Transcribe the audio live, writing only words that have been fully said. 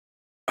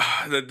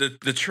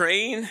the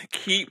train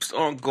keeps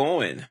on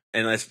going,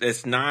 and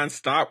it's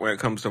nonstop when it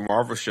comes to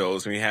Marvel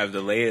shows. We have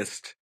the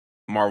latest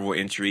Marvel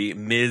entry,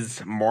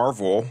 Ms.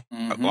 Marvel.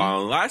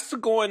 Lots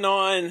going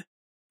on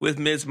with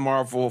Ms.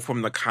 Marvel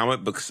from the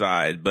comic book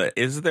side, but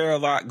is there a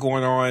lot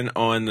going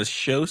on the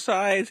show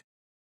side?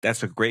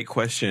 That's a great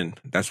question.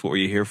 That's what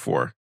we're here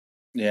for.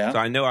 Yeah. So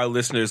I know our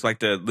listeners like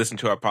to listen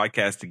to our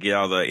podcast to get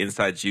all the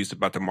inside juice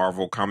about the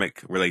Marvel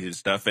comic related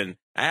stuff. And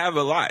I have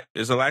a lot.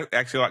 There's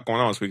actually a lot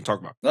going on, so we can talk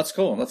about. That's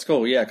cool. That's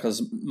cool. Yeah,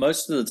 because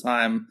most of the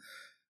time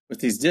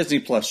with these Disney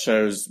Plus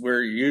shows,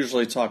 we're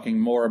usually talking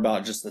more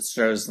about just the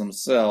shows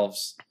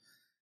themselves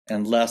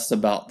and less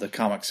about the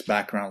comics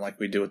background like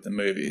we do with the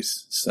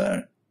movies.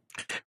 So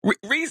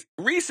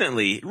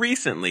recently,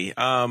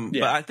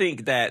 but I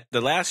think that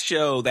the last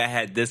show that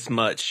had this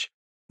much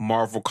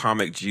Marvel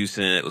comic juice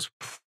in it was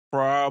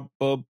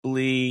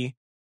probably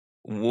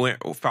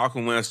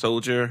Falcon Winter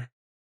Soldier.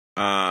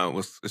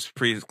 Was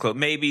pretty close.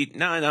 Maybe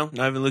not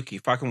even Loki.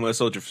 Falcon Winter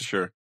Soldier for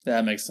sure.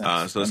 That makes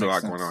sense. So there's a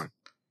lot going on.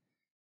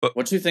 But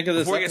what do you think of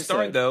this before we get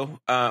started, though?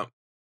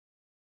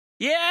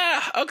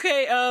 Yeah,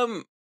 okay.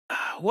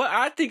 What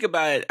I think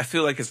about it, I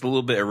feel like it's a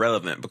little bit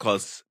irrelevant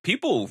because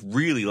people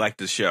really like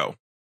this show.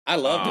 I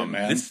loved it,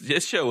 man.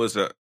 This show was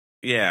a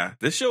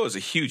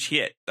huge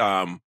hit.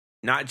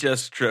 Not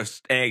just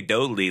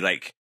anecdotally,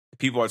 like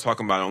people are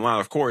talking about it online,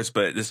 of course,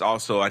 but this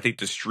also, I think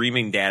the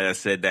streaming data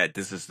said that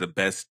this is the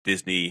best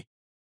Disney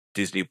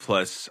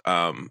Plus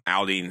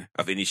outing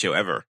of any show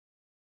ever,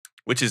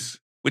 which is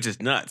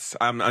nuts.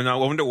 And I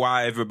wonder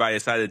why everybody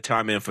decided to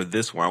chime in for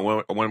this one. I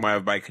wonder why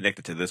everybody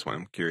connected to this one.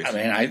 I'm curious. I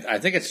mean, I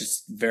think it's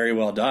just very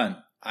well done.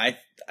 I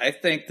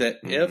think that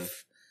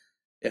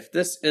if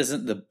this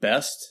isn't the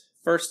best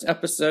first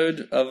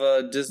episode of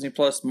a Disney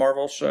Plus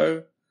Marvel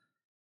show,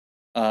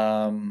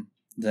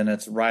 then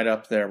it's right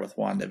up there with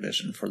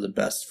WandaVision for the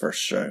best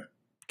first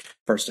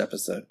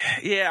episode.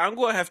 Yeah, I'm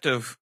going to have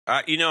to.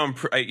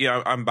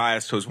 I'm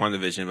biased towards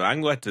WandaVision, but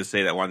I'm going to have to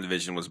say that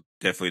WandaVision was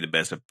definitely the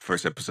best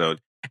first episode.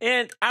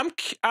 And I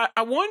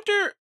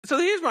wonder. So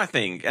here's my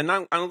thing, and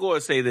I'm going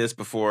to say this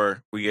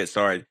before we get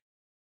started.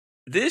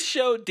 This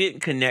show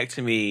didn't connect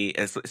to me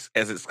as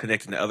it's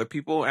connecting to other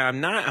people, and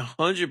I'm not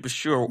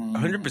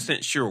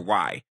 100% sure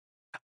why.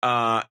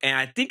 And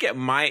I think it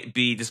might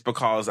be just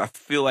because I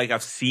feel like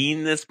I've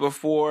seen this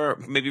before,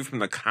 maybe from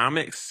the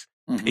comics.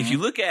 If you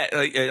look at,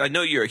 I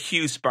know you're a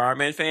huge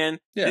Spider-Man fan.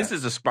 Yeah. This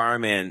is a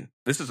Spider-Man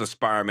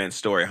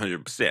story,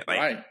 100%.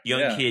 Like,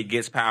 young kid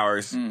gets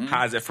powers,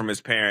 hides it from his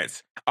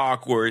parents,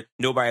 awkward,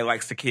 nobody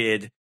likes the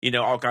kid,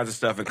 all kinds of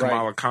stuff. And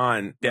Kamala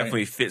Khan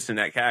definitely fits in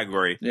that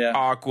category. Yeah.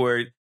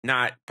 Awkward,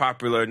 not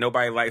popular,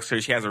 nobody likes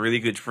her. She has a really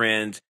good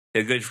friend.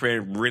 A good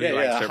friend really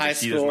likes her, but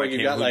she doesn't like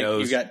him.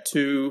 You got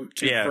two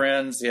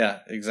friends. Yeah,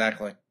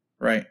 exactly.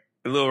 Right.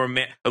 A little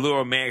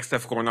romantic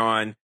stuff going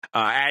on.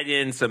 Add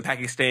in some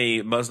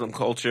Pakistani Muslim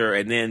culture,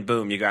 and then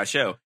boom, you got a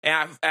show.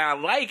 And I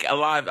like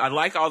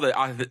all the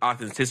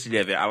authenticity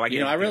of it. I like.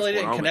 I really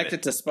didn't connect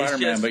it to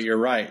Spider-Man, but you're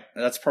right.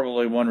 That's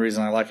probably one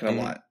reason I like it a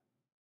lot.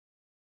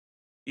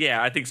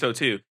 Yeah, I think so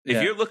too.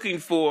 If you're looking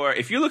for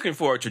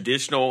a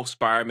traditional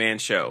Spider-Man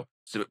show,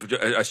 so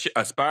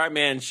a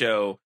Spider-Man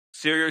show,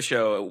 serial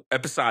show,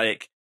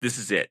 episodic, this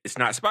is it. It's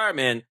not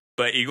Spider-Man,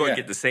 but you're going to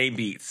get the same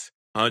beats,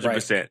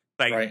 100%.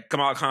 Like,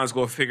 Kamala Khan's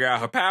going to figure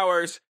out her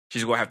powers.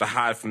 She's going to have to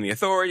hide from the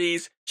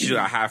authorities. She's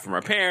going to hide from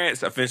her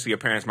parents. Eventually, her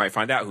parents might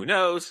find out. Who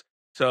knows?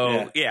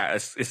 So,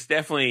 it's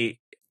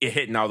definitely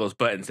hitting all those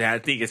buttons. And I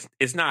think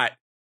it's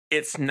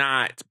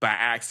not by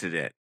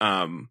accident.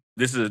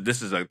 This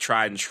is a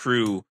tried and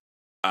true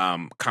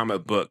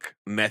comic book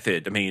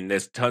method. I mean,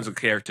 there's tons of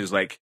characters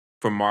like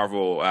from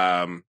Marvel,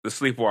 the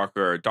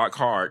Sleepwalker,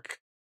 Darkhawk,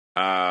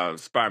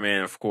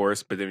 Spider-Man, of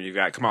course. But then you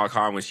got Kamala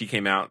Khan when she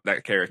came out.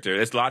 That character.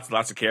 There's lots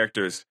of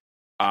characters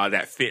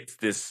that fits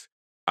this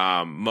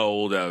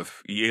mold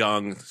of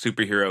young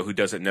superhero who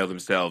doesn't know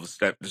themselves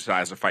that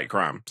decides to fight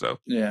crime. So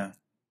yeah,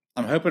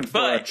 I'm hoping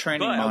for a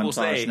training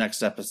montage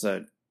next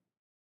episode.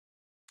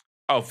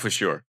 Oh, for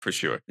sure.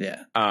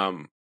 Yeah.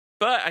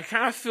 But I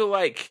kind of feel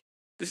like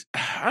this.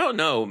 I don't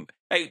know.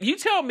 Like, you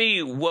tell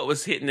me what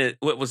was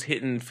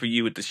hitting for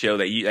you with the show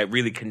that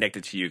really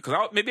connected to you.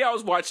 Because maybe I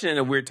was watching it at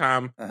a weird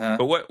time.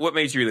 But what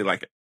made you really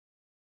like it?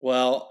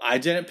 Well, I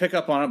didn't pick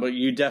up on it, but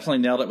you definitely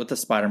nailed it with the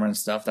Spider-Man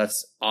stuff.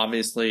 That's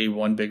obviously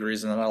one big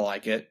reason that I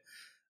like it.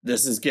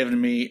 This has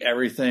given me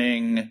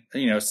everything,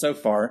 so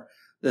far.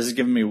 This has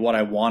given me what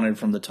I wanted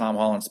from the Tom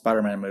Holland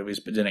Spider-Man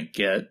movies, but didn't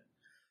get.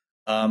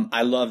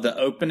 I love the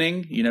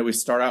opening. We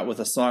start out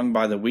with a song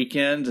by The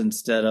Weeknd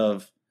instead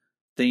of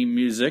theme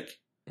music,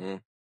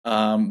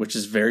 which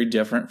is very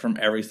different from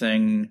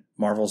everything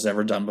Marvel's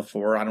ever done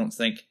before. I don't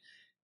think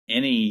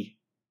any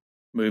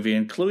movie,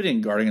 including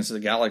Guardians of the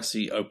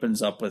Galaxy,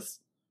 opens up with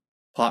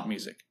pop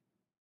music.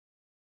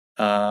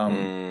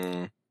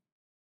 That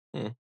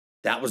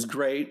was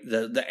great.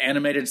 The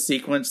animated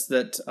sequence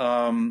that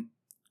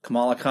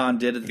Kamala Khan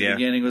did at the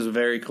beginning was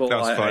very cool.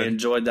 I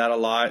enjoyed that a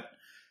lot.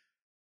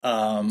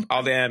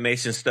 All the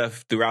animation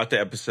stuff throughout the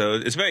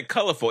episode. It's very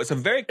colorful. It's a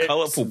very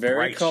colorful,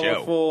 bright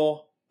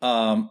show.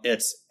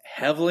 It's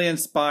heavily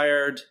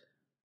inspired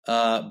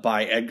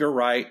by Edgar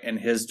Wright and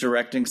his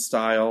directing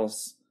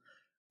styles.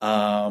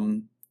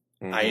 I'm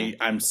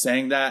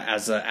saying that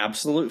as an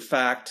absolute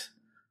fact.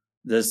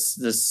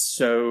 This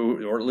show,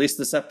 or at least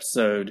this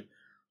episode,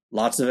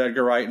 lots of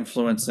Edgar Wright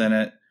influence in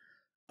it.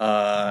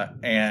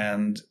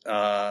 And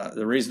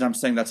the reason I'm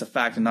saying that's a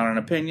fact and not an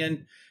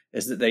opinion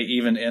is that they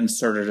even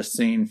inserted a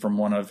scene from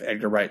one of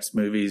Edgar Wright's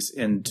movies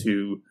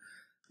into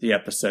the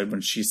episode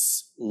when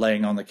she's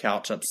laying on the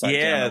couch upside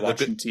down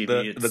watching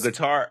TV.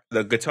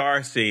 The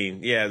guitar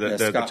scene. Yeah,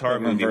 the guitar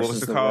movie. What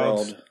was it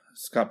called?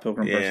 Scott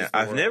Pilgrim versus the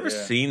World. I've never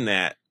seen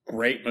that.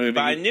 Great movie.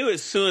 But I knew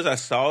as soon as I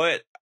saw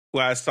it,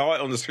 when I saw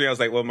it on the screen, I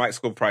was like, well,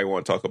 Mike's will probably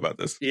want to talk about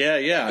this.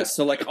 Yeah.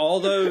 So like all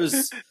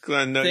those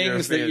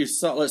things that you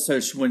saw, so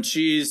when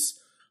she's,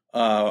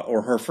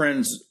 or her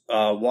friends,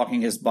 walking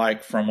his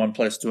bike from one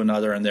place to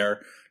another and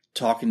they're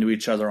talking to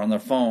each other on their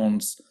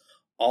phones,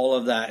 all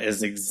of that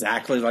is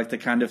exactly like the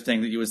kind of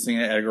thing that you would see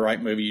in an Edgar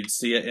Wright movie. You'd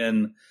see it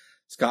in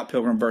Scott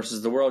Pilgrim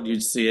versus the World.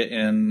 You'd see it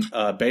in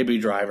Baby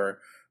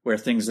Driver, where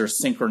things are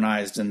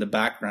synchronized in the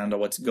background of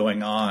what's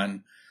going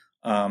on,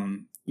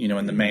 in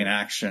the main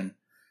action.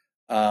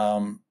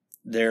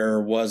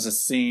 There was a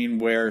scene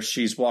where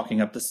she's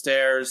walking up the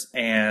stairs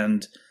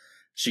and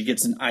she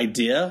gets an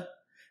idea,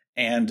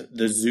 and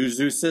the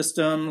Zuzu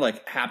system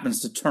like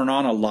happens to turn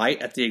on a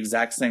light at the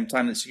exact same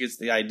time that she gets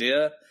the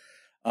idea.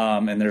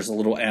 And there's a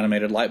little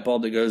animated light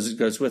bulb that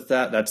goes with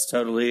that. That's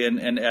totally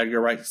an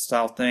Edgar Wright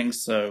style thing.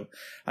 So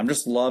I'm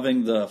just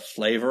loving the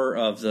flavor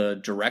of the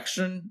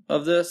direction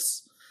of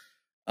this.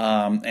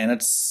 And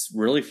it's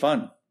really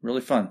fun.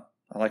 Really fun.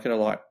 I like it a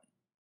lot.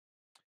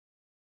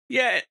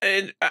 Yeah,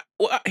 and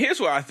here's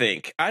what I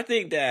think. I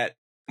think that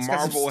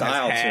Marvel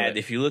has had,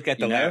 if you look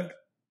at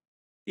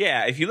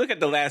if you look at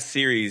the last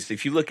series,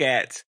 if you look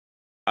at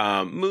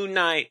Moon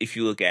Knight, if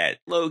you look at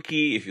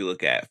Loki, if you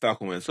look at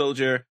Falcon Winter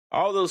Soldier,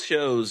 all those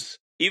shows,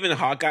 even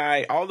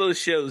Hawkeye, all those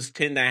shows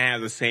tend to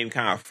have the same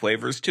kind of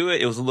flavors to it.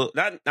 It was a little,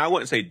 I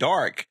wouldn't say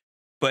dark,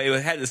 but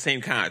it had the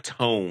same kind of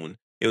tone.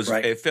 It was,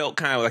 It felt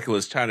kind of like it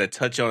was trying to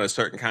touch on a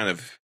certain kind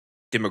of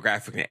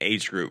demographic and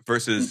age group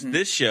versus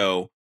this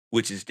show,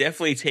 which is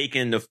definitely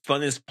taking the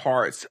funnest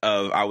parts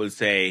of, I would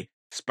say,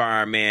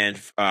 Spider-Man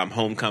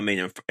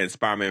Homecoming and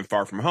Spider-Man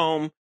Far From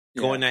Home,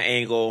 going that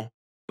angle,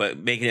 but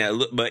making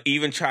it, but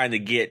even trying to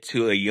get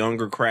to a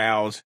younger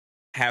crowd,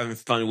 having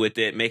fun with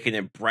it, making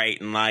it bright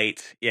and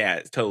light. Yeah,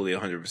 it's totally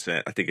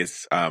 100%. I think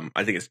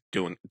it's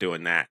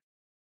doing that.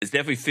 It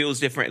definitely feels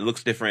different. It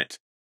looks different.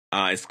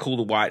 It's cool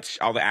to watch.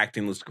 All the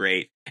acting looks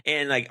great,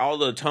 and like all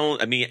the tone.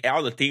 I mean,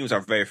 all the themes are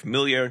very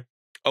familiar.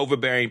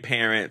 Overbearing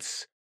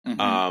parents.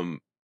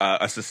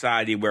 A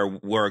society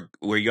where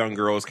young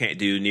girls can't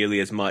do nearly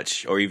as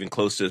much or even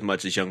close to as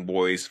much as young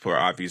boys for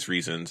obvious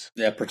reasons.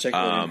 Yeah,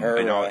 particularly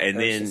in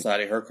her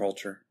society, her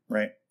culture,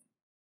 right?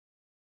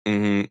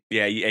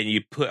 Yeah, and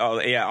you put all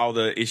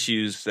the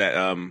issues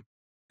that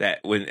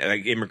when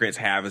like immigrants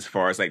have as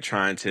far as like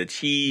trying to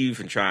achieve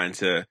and trying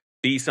to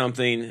be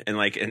something,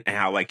 and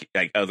how like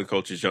other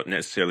cultures don't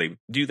necessarily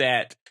do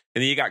that.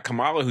 And then you got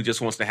Kamala, who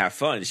just wants to have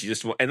fun.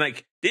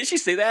 Didn't she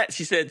say that?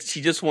 She said she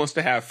just wants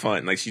to have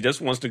fun. Like, she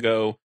just wants to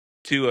go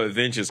to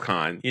Avengers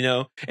Con,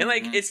 And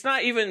like, it's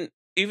not even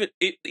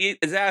it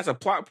as a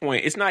plot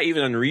point, it's not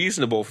even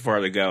unreasonable for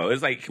her to go.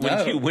 It's like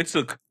when she went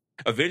to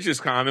Avengers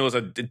Con, it was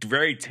a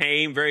very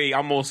tame,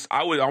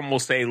 I would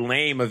almost say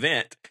lame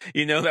event.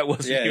 That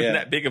wasn't even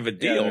that big of a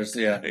deal.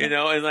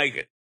 And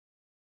like,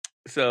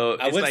 so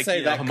I would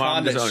say that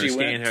con that she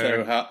went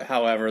to,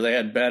 however, they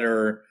had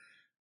better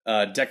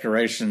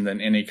decoration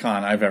than any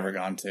con I've ever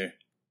gone to.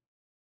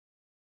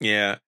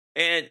 Yeah.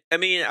 And I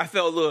mean, I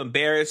felt a little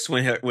embarrassed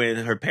when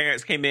her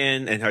parents came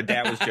in and her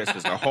dad was dressed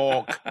as the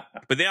Hulk.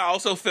 But then I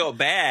also felt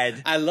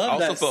bad. I love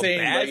that scene,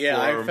 but yeah,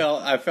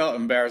 I felt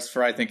embarrassed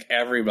for I think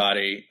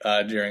everybody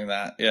during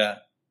that. Yeah.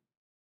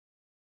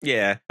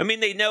 Yeah. I mean,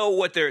 they know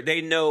what they're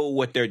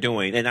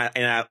doing, and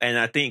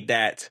I think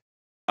that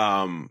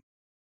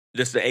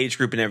just the age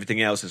group and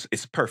everything else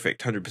is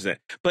perfect, 100%.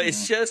 But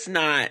it's just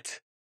not.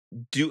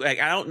 I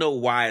don't know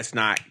why it's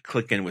not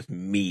clicking with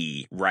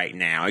me right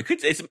now.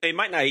 It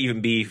might not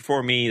even be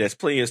for me. There's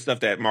plenty of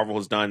stuff that Marvel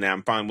has done that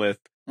I'm fine with,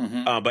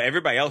 but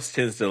everybody else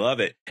tends to love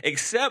it,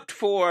 except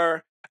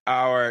for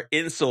our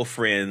incel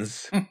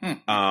friends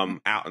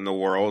out in the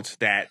world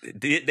that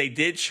they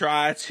did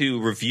try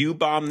to review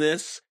bomb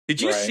this.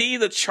 Did you see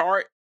the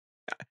chart?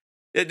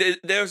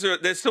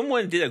 There's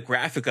someone did a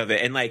graphic of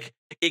it, and like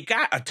it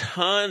got a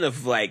ton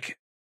of like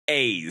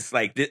A's,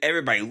 like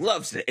everybody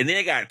loves it, and then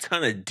it got a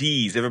ton of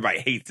D's. Everybody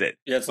hates it.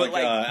 Yeah, it's but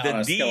like on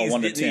a scale of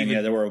 1 to 10.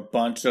 Yeah, there were a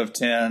bunch of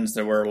 10s.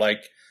 There were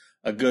like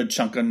a good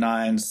chunk of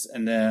 9s,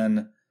 and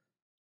then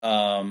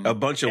a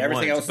bunch of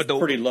everything ones. else was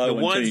pretty low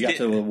until you got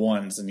to the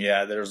ones, and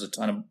yeah, there was a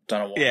ton of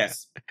ones. Yeah,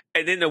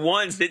 and then the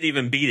ones didn't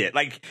even beat it.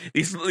 Like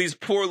these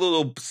poor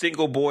little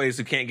single boys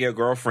who can't get a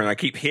girlfriend. I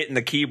keep hitting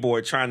the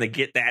keyboard trying to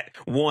get that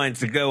one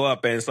to go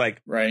up, and it's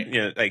like,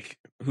 like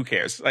who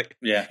cares? Like,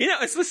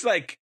 it's just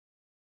like.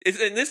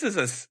 And this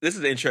is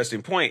an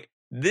interesting point.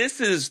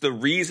 this is the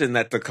reason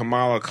that the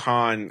Kamala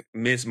Khan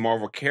Ms.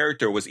 Marvel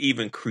character was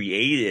even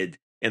created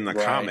in the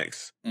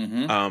comics.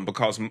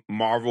 Because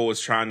Marvel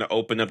was trying to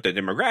open up the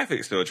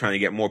demographics. They were trying to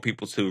get more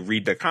people to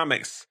read the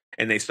comics,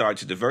 and they started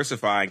to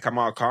diversify. And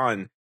Kamala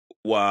Khan,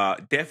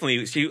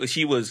 definitely,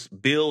 she was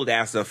billed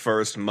as the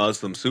first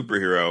Muslim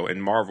superhero in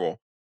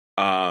Marvel.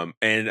 And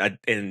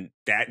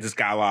that just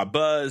got a lot of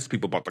buzz.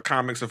 People bought the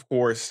comics, of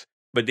course.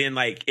 But then,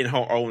 like, in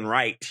her own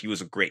right, she was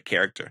a great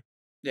character.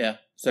 Yeah.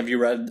 So have you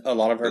read a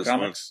lot of her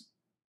comics?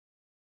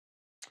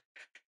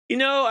 You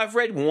know, I've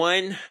read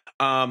one.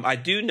 I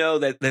do know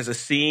that there's a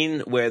scene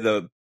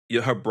where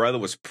her brother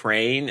was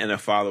praying, and her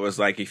father was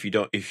like,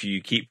 "If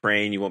you keep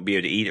praying, you won't be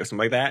able to eat," or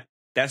something like that.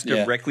 That's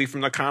directly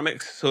from the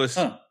comics, so it's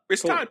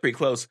kind of pretty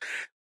close.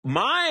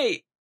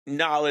 My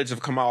knowledge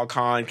of Kamala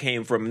Khan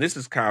came from, and this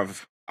is kind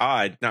of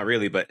odd, not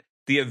really, but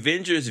the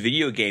Avengers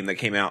video game that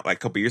came out like a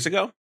couple years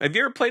ago. Have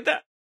you ever played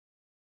that?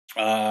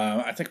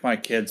 I think my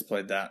kids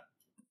played that.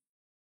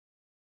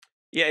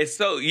 Yeah,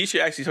 you should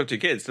actually talk to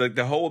your kids. So, like,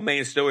 the whole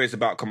main story is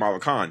about Kamala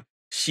Khan.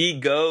 She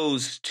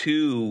goes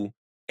to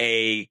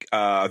a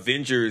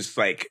Avengers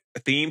like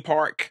theme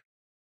park.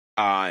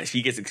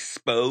 She gets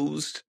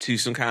exposed to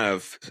some kind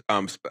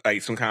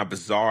of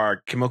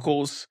bizarre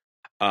chemicals,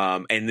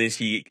 and then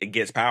she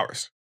gets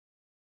powers.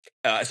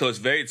 So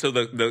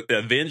the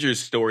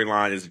Avengers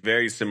storyline is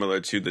very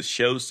similar to the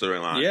show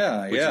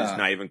storyline. Which is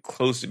not even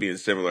close to being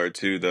similar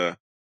to the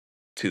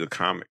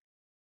comic.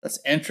 That's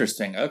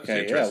interesting.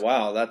 Okay, yeah,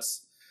 wow,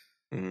 that's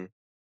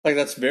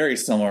that's very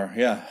similar.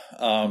 Yeah,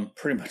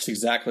 pretty much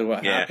exactly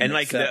what happened. And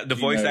like the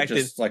voice acting,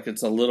 just like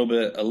it's a little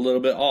bit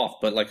off,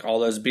 but like all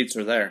those beats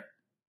are there.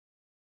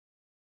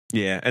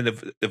 Yeah, and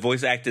the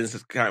voice acting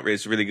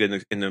is really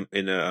good in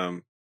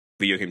the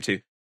video game too.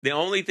 The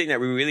only thing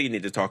that we really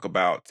need to talk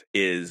about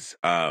is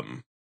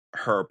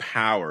her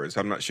powers.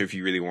 I'm not sure if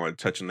you really want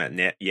to touch on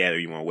that yet, or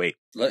you want to wait.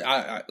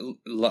 I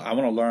want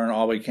to learn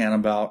all we can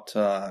about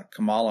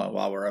Kamala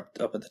while we're up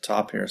at the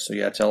top here. So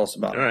yeah, tell us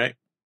about it.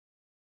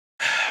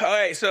 All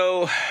right.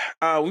 So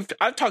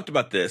I've talked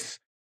about this.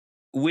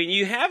 When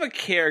you have a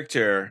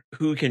character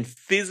who can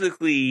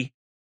physically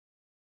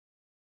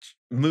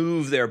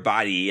move their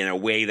body in a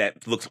way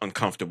that looks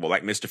uncomfortable,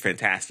 like Mr.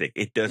 Fantastic,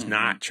 it does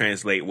not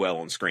translate well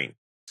on screen.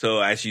 So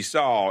as you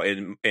saw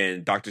in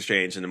Doctor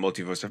Strange and the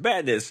Multiverse of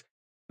Madness,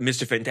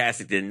 Mr.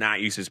 Fantastic did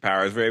not use his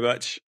powers very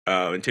much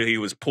until he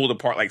was pulled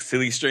apart like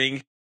silly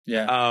string.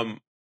 Yeah.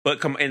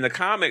 But in the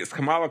comics,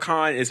 Kamala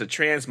Khan is a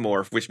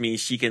transmorph, which means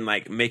she can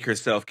like make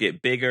herself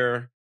get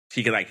bigger.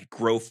 She can like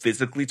grow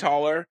physically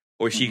taller,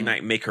 or she can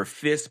like make her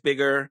fist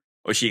bigger,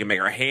 or she can make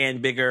her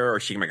hand bigger, or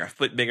she can make her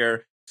foot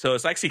bigger. So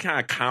it's actually kind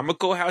of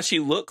comical how she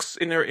looks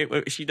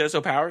when she does her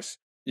powers.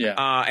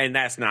 Yeah. And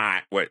that's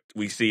not what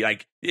we see.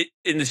 Like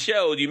in the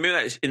show, do you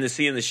remember that in the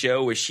scene in the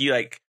show where she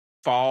like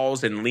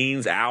falls and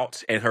leans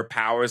out and her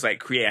powers like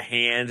create a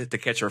hand to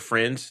catch her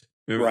friends?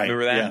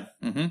 Remember that?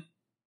 Yeah. Mm-hmm.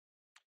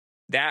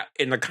 That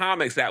in the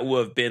comics, that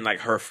would have been like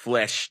her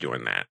flesh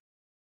doing that.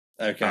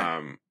 Okay.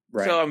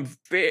 Right. So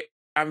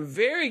I'm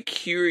very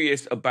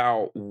curious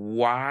about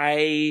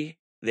why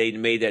they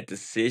made that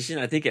decision.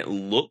 I think it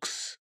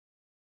looks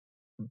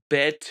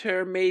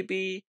better,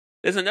 maybe.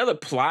 There's another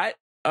plot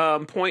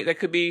point that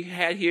could be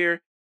had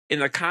here. In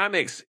the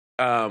comics,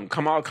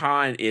 Kamala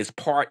Khan is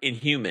part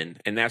Inhuman,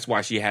 and that's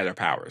why she had her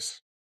powers.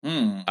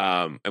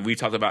 And we've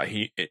talked about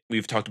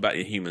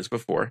Inhumans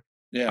before.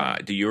 Yeah.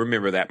 Do you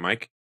remember that,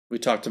 Mike? We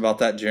talked about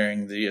that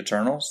during the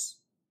Eternals,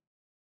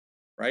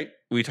 right?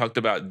 We talked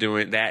about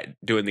doing the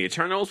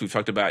Eternals. We've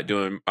talked about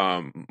doing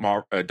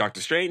Doctor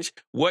Strange.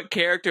 What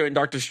character in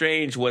Doctor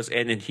Strange was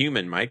an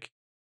Inhuman, Mike?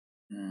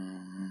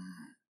 No.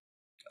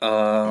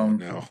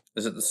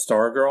 Is it the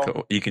Star Girl?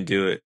 Cool. You can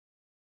do it.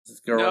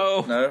 Is it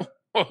girl? No.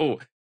 Oh,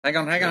 hang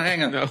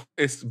on. No,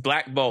 it's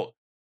Black Bolt.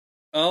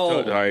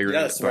 Oh,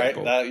 that's right.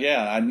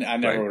 I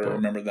never would have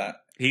remembered that.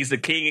 He's the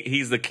king.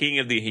 He's the king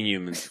of the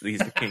Inhumans. He's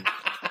the king.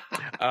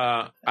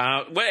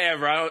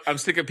 Whatever. I'm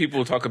sick of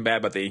people talking bad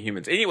about the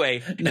Inhumans.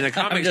 Anyway, in the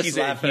comics, he's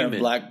a Inhuman.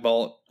 Black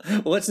Bolt.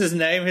 What's his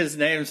name? His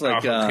name's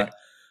like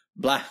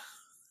Black.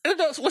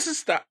 What's his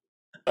stop?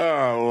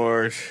 Oh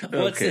Lord.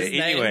 What's his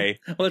name? Anyway,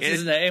 what's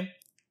his name?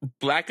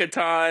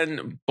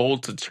 Blackaton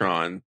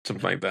Boltatron,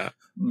 something like that.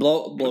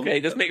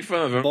 Okay, just make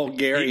fun of him.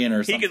 Bulgarian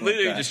or something. He could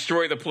literally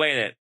destroy the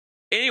planet.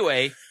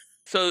 Anyway,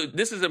 so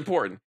this is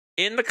important.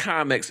 In the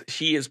comics,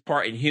 she is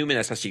part Inhuman.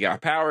 That's how she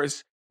got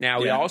powers.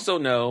 Now, we also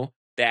know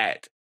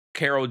that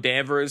Carol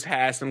Danvers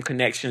has some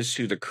connections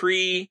to the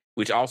Kree,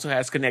 which also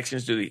has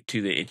connections to the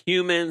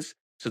Inhumans.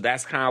 So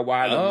that's kind of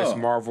why the Miss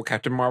Marvel,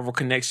 Captain Marvel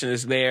connection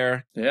is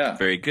there. Yeah.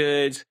 Very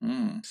good.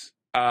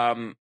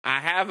 I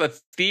have a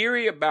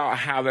theory about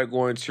how they're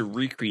going to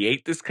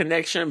recreate this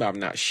connection, but I'm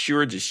not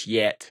sure just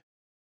yet.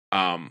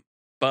 And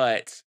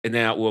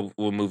then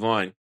we'll move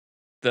on.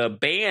 The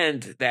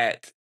band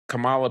that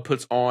Kamala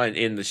puts on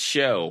in the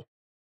show,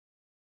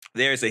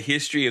 there's a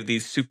history of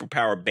these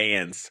superpower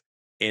bands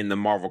in the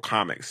Marvel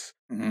comics.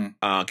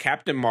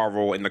 Captain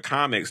Marvel in the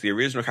comics, the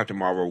original Captain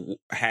Marvel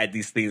had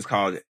these things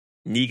called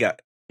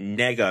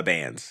Nega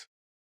Bands.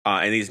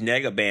 and these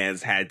Nega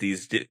Bands had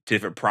these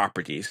different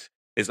properties.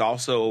 There's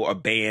also a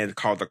band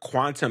called the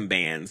Quantum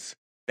Bands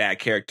that a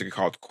character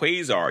called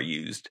Quasar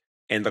used.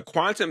 And the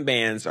Quantum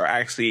Bands are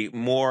actually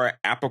more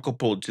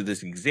applicable to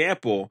this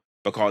example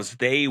because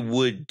they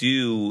would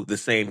do the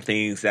same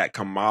things that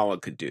Kamala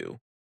could do.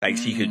 Like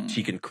she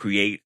can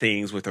create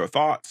things with her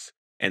thoughts,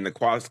 and the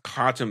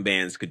Quantum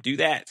Bands could do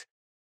that.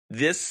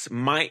 This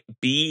might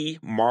be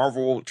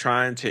Marvel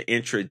trying to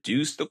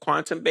introduce the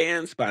Quantum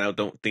Bands, but I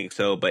don't think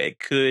so. But it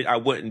could. I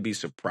wouldn't be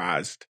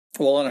surprised.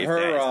 Well, and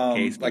her,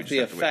 like the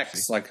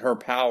effects, like her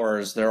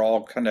powers, they're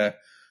all kind of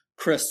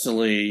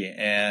crystally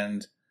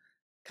and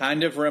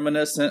kind of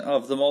reminiscent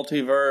of the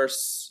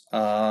multiverse.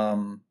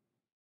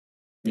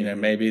 You know,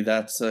 maybe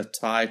that's a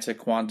tie to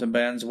Quantum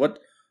Bands. What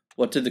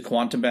did the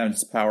Quantum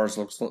Bands powers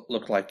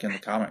look like in the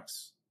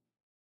comics?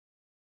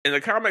 In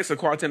the comics, the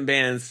Quantum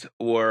Bands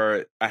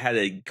had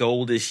a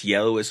goldish,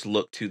 yellowish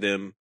look to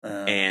them,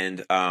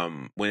 and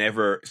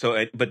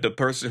but the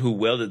person who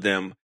wielded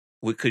them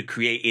could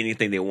create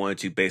anything they wanted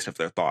to based off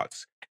their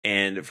thoughts.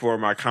 And for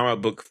my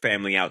comic book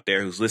family out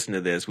there who's listening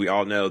to this, we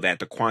all know that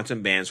the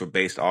Quantum Bands were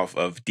based off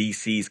of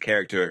DC's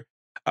character,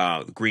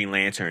 Green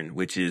Lantern,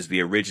 which is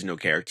the original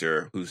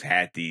character who's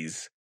had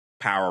these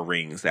power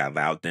rings that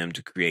allowed them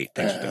to create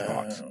things with their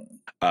thoughts.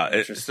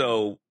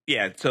 So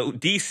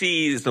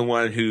DC is the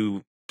one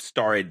who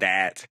started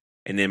that,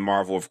 and then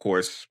Marvel, of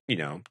course,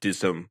 did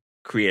some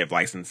creative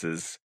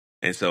licenses.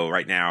 And so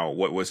right now,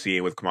 what we're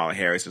seeing with Kamala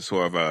Harris is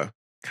sort of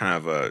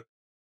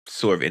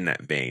in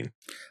that vein.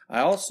 I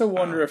also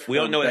wonder if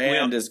her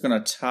band is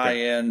going to tie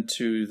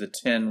into the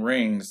 10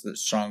 rings that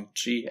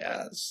Shang-Chi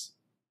has.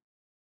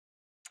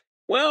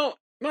 Well,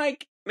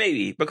 Mike,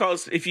 maybe,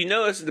 because if you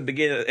notice at the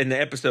beginning in the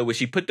episode where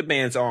she put the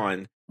bands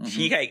on,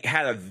 she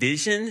had a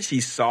vision. She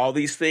saw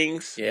these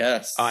things.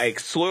 Yes. It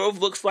sort of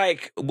looks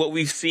like what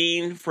we've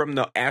seen from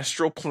the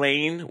astral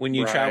plane when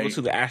you travel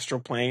to the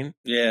astral plane.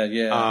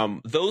 Yeah.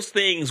 Those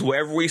things,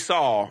 wherever we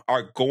saw,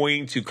 are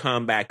going to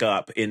come back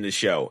up in the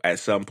show at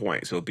some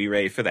point. So be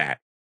ready for that.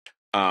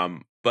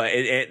 But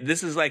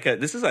this is a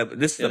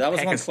that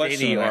was one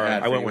question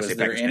I wouldn't want to say. Is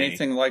there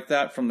anything like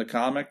that from the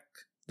comic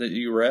that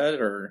you read,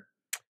 or?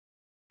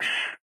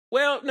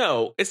 Well,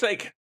 no. It's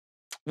like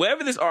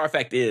whatever this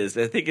artifact is,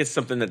 I think it's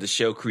something that the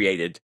show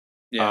created.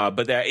 Yeah.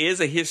 But there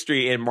is a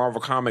history in Marvel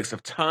Comics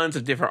of tons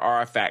of different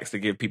artifacts that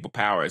give people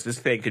powers. This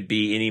thing could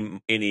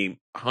be any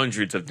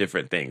hundreds of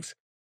different things.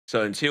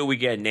 So until we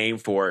get a name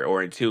for it,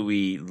 or until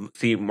we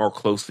see more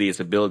closely its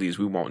abilities,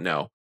 we won't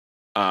know.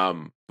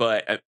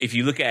 But if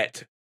you look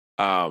at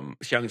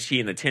Shang-Chi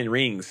and the 10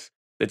 Rings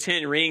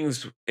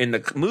in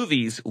the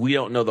movies, we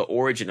don't know the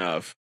origin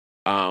of.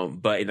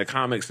 But in the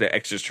comics, they're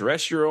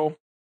extraterrestrial.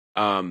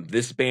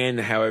 This band,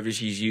 however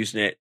she's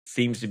using it,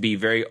 seems to be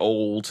very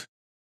old.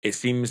 It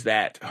seems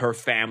that her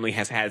family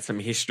has had some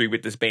history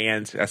with this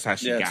band. That's how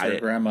she got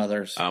it.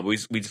 Grandmother's. So we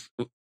just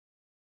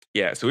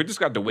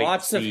got to wait.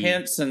 Lots of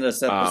hints in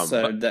this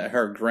episode that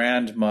her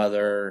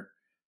grandmother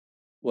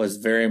was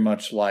very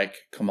much like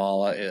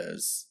Kamala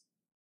is.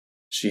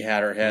 She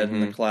had her head in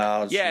the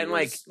clouds. Yeah, and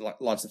like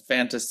lots of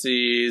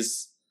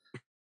fantasies.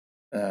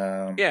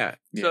 So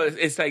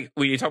it's like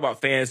when you talk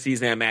about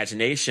fantasies and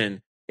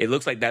imagination, it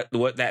looks like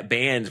what that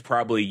band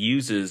probably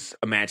uses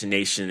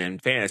imagination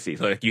and fantasy.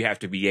 So like you have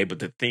to be able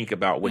to think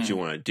about what you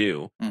want to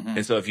do.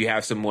 And so if you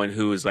have someone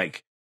who is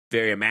like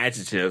very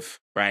imaginative,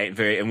 right?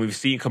 And we've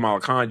seen Kamala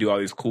Khan do all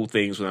these cool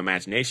things with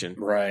imagination.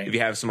 Right. If you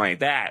have somebody like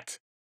that,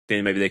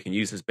 then maybe they can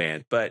use this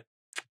band. But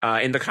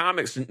in the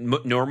comics,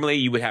 normally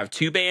you would have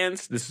two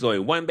bands. This is only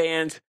one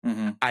band.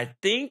 I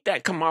think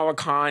that Kamala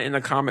Khan in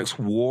the comics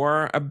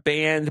wore a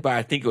band, but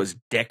I think it was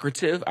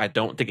decorative. I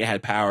don't think it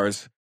had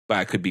powers, but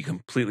I could be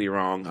completely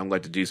wrong. I'm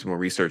going to do some more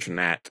research on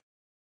that.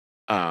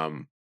 But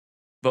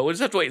we'll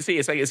just have to wait and see.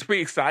 It's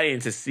pretty exciting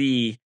to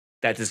see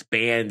that this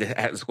band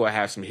is going to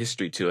have some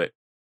history to it.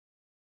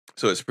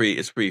 So it's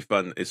pretty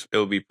fun.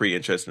 It'll be pretty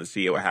interesting to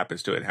see what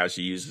happens to it and how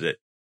she uses it.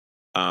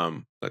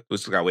 But we'll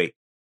just gotta wait.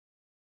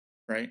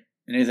 Right.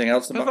 Anything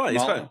else about Kamala?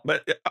 It's fun,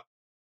 but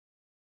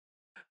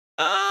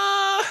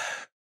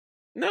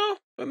no.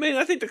 I mean,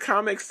 I think the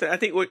comics. I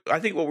think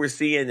what we're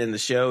seeing in the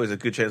show is a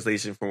good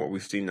translation from what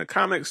we've seen in the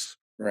comics.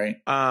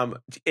 Right.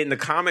 In the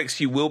comics,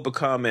 she will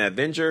become an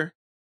Avenger.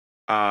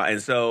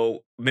 And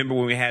so remember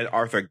when we had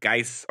Arthur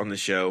Geis on the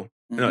show?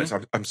 No,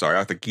 I'm sorry,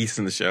 Arthur Geis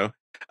on the show.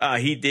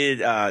 He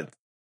did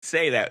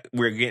say that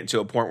we're getting to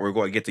a point where we're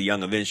going to get the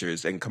Young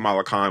Avengers, and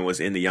Kamala Khan was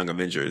in the Young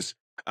Avengers.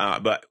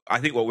 But I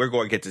think what we're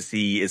going to get to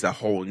see is a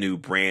whole new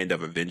brand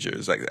of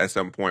Avengers. Like at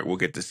some point, we'll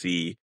get to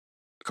see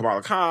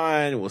Kamala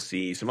Khan. We'll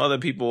see some other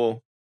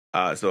people.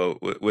 So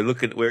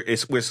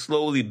we're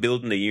slowly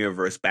building the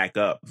universe back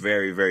up,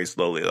 very, very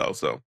slowly though.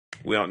 So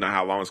we don't know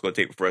how long it's going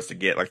to take for us to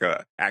get like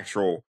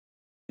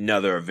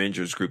another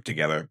Avengers group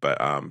together.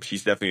 But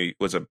she's definitely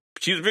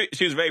she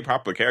was a very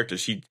popular character.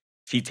 She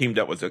teamed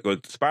up with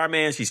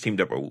Spider-Man. She's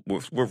teamed up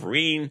with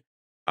Wolverine.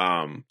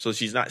 So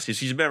she's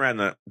been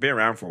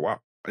around for a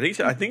while.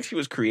 I think she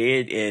was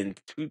created in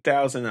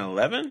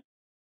 2011, if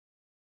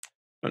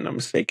I'm not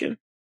mistaken.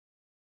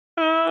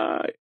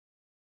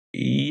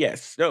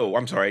 Yes. No,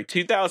 I'm sorry.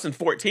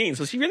 2014.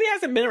 So she really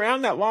hasn't been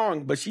around that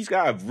long, but she's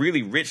got a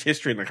really rich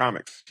history in the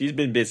comics. She's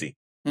been busy.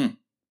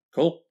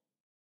 Cool.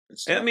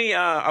 Let me,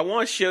 I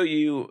want to show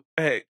you,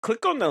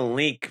 click on the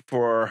link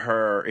for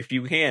her. If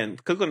you can,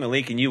 click on the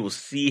link and you will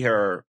see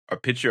a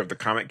picture of the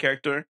comic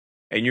character.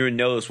 And you'll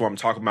notice what I'm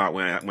talking about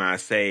when I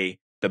say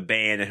the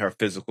band and her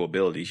physical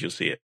abilities. You'll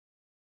see it.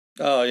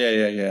 Oh,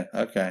 yeah.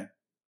 Okay.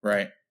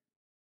 Right.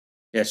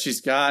 Yeah,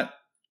 she's got...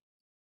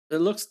 It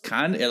looks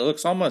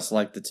almost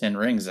like the 10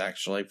 rings,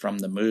 actually, from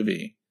the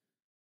movie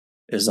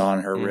is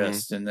on her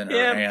wrist, and then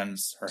her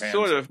hands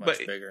sort of, much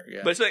bigger.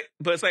 Yeah. But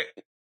it's like,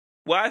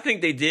 what I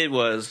think they did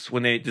was,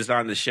 when they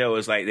designed the show,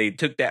 is like they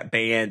took that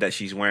band that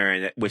she's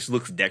wearing, which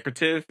looks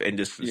decorative, and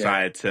just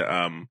decided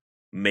to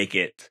make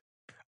it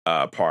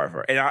part of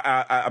her. And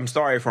I'm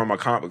sorry for my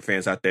comic book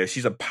fans out there.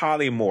 She's a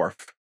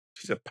polymorph.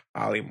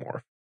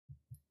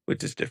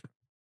 Which is different.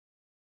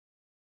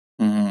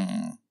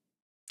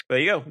 There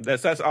you go.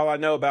 That's all I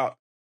know about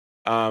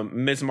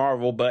Ms.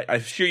 Marvel. But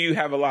I'm sure you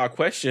have a lot of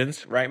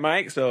questions, right,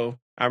 Mike? So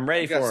I'm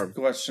ready for them.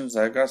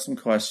 I've got some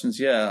questions.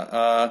 Yeah.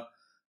 All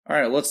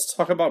right. Let's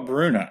talk about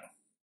Bruno.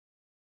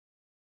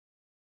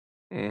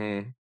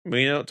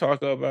 We don't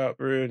talk about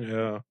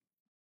Bruno.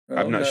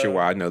 I'm not sure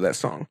why I know that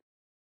song.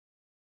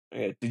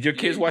 Yeah. Did your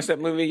kids watch that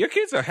movie? Your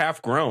kids are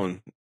half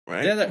grown,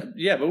 right?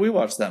 Yeah, but we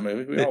watched that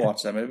movie. We all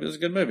watched that movie. It was a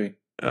good movie.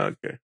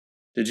 Okay.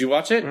 Did you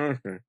watch it?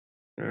 Okay.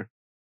 Yeah.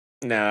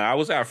 No, I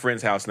was at a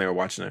friend's house and they were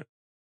watching it.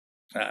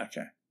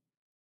 Okay.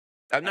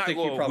 I'm not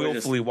going to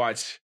willfully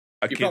watch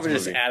a kid's movie. You probably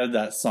just added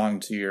that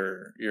song to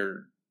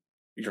your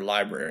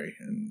library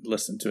and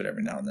listened to it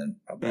every now and then.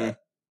 I bet.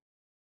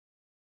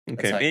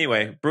 Okay.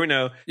 Anyway,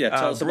 Bruno. Yeah,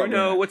 tell us about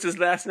Bruno. What's his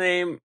last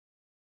name?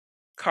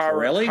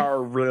 Corelli?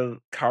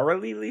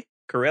 Corelli,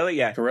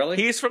 yeah. Corelli?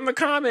 He's from the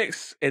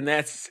comics, and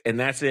that's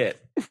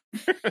it.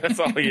 That's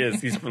all he is.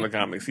 He's from the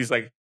comics. He's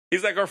like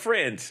our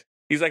friend.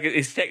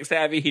 He's tech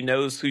savvy. He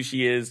knows who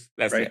she is.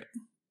 That's right. It.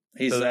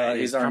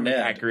 He's our Ned,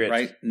 accurate.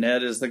 Right?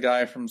 Ned is the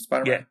guy from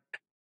Spider-Man.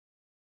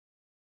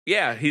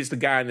 Yeah, he's the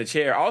guy in the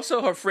chair.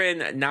 Also, her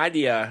friend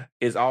Nadia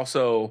is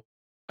also.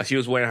 She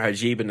was wearing her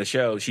hijab in the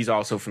show. She's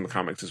also from the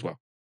comics as well.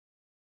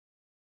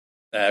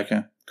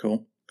 Okay,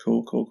 cool.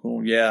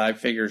 Yeah, I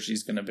figure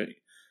she's going to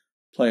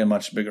play a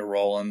much bigger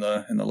role in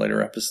the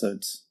later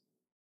episodes.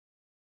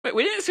 But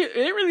we didn't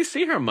really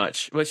see her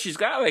much. But she's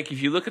got, like,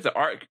 if you look at the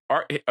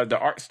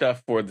art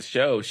stuff for the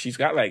show, she's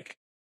got like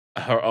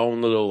her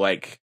own little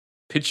like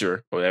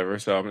picture or whatever.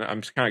 So I'm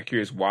just kind of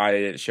curious why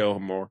they didn't show her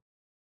more.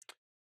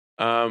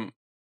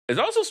 There's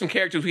also some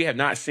characters we have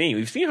not seen.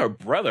 We've seen her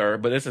brother,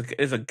 but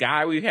there's a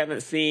guy we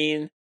haven't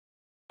seen.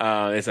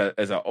 There's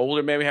an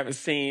older man we haven't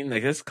seen.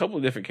 Like, there's a couple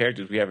of different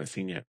characters we haven't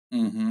seen yet.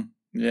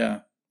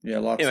 Yeah.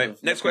 Lots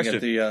of next question.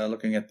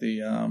 Looking at the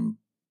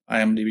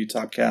IMDb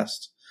top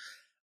cast.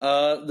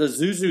 The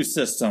Zuzu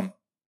system.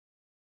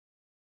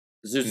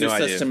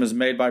 System is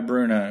made by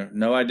Bruno.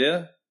 No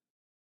idea?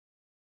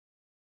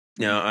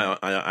 No,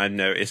 I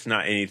know it's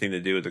not anything to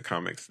do with the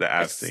comics that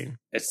I've seen.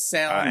 It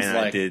sounds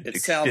like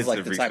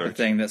the type of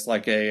thing that's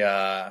like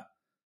an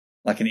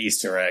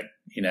Easter egg.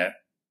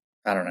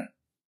 I don't know.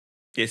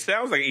 It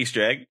sounds like an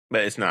Easter egg,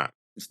 but it's not.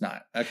 It's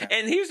not. Okay.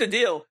 And here's the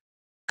deal.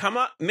 Come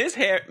on, Miss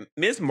Harris.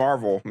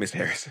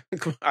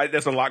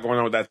 There's a lot going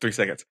on with that 3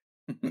 seconds.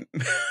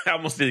 I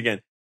almost did it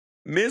again.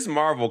 Ms.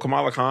 Marvel,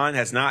 Kamala Khan,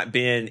 has not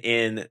been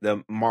in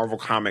the Marvel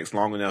comics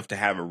long enough to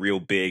have a real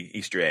big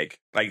Easter egg.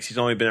 Like, she's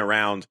been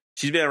around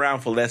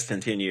for less than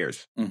 10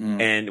 years.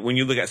 And when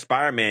you look at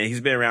Spider-Man,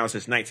 he's been around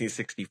since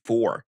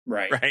 1964.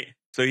 Right.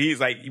 So he's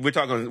like, we're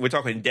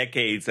talking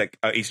decades that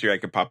Easter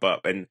egg could pop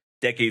up and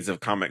decades of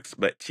comics,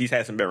 but she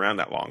hasn't been around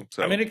that long.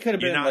 So I mean, it could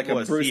have been like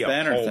a Bruce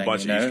Banner thing,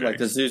 like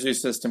the Zuzu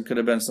system could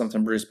have been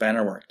something Bruce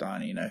Banner worked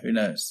on. Who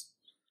knows?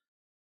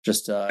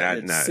 Just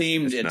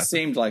it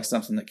seemed like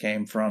something that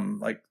came from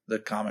like the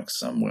comics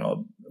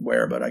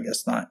somewhere, but I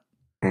guess not.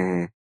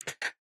 Can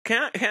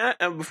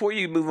I before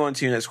you move on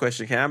to your next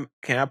question, can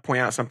I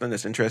point out something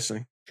that's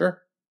interesting?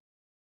 Sure.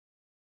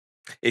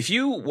 If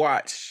you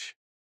watch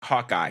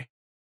Hawkeye,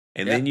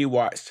 and then you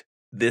watched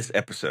this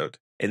episode,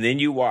 and then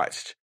you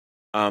watched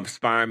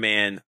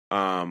Spider-Man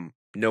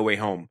No Way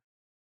Home,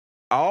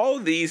 all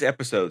these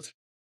episodes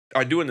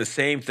are doing the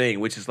same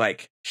thing, which is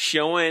like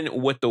showing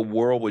what the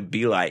world would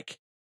be like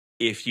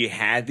if you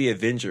had the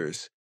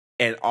Avengers,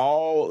 and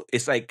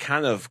it's like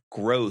kind of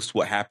gross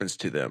what happens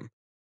to them.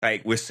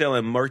 Like, we're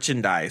selling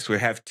merchandise, we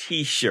have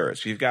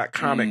T-shirts, we've got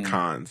Comic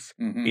Cons.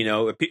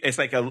 It's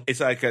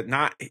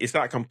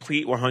not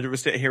complete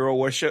 100% hero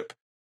worship,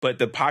 but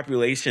the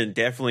population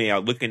definitely are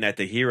looking at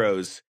the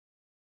heroes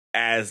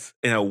as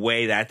in a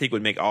way that I think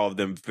would make all of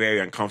them very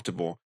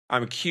uncomfortable.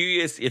 I'm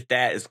curious if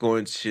that is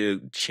going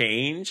to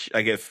change.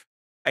 Like,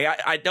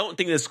 I don't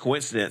think it's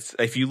coincidence.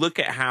 If you look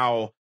at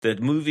how the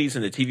movies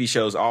and the TV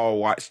shows all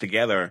watch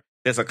together,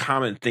 there's a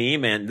common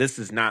theme, and this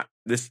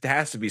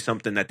has to be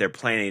something that they're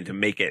planning to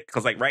make it.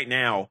 Because like right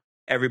now,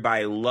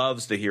 everybody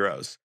loves the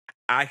heroes.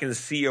 I can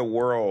see a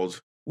world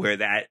where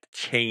that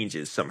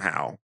changes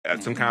somehow.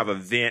 Some kind of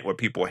event where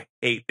people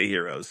hate the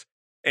heroes.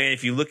 And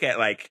if you look at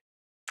like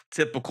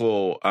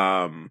typical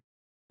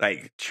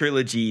like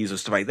trilogies or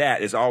stuff like that,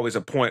 there's always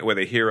a point where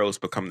the heroes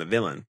become the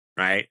villain,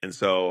 right? And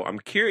so I'm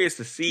curious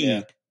to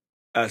see,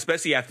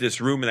 especially after this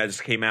rumor that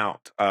just came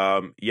out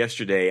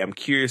yesterday, I'm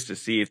curious to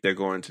see if they're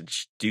going to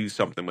do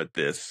something with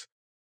this.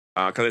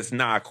 Because it's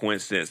not a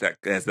coincidence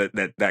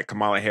that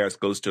Kamala Harris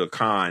goes to a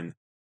con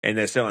and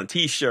they're selling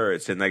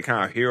T-shirts and they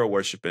kind of hero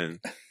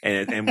worshiping,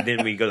 and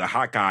then we go to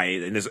Hawkeye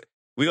and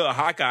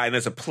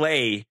there's a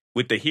play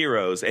with the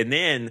heroes, and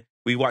then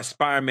we watch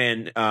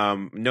Spider-Man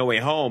No Way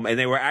Home, and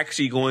they were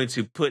actually going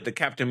to put the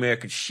Captain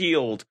America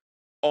shield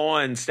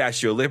on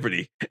Statue of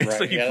Liberty. Right.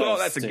 So you put all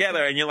that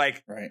together, and you're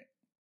like, right.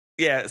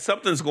 Yeah,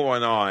 something's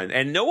going on,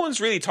 and no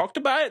one's really talked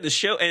about it. The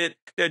show, and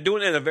they're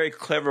doing it in a very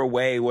clever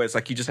way, where it's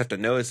like you just have to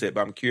notice it. But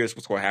I'm curious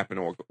what's going to happen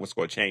or what's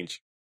going to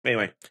change.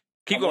 Anyway,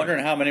 keep going. I'm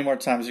wondering how many more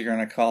times you're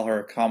going to call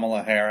her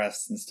Kamala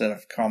Harris instead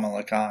of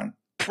Kamala Khan.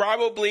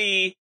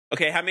 Probably.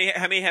 Okay, how many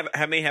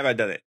have I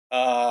done it?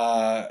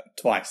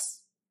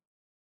 Twice.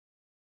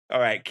 All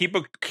right, keep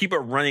a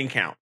running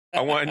count. I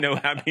want to know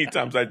how many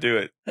times I do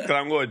it, because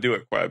I'm going to do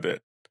it quite a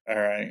bit. All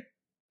right.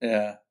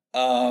 Yeah.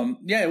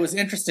 Yeah, it was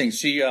interesting.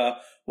 She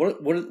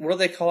what do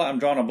they call it? I'm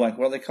drawing a blank.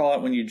 What do they call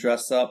it when you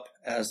dress up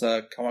as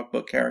a comic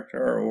book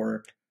character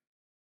or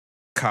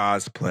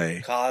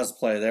cosplay?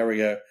 Cosplay. There we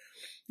go.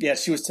 Yeah,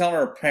 she was telling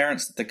her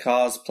parents that the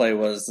cosplay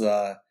was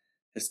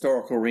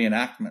historical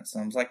reenactments,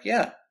 and I was like,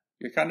 "Yeah,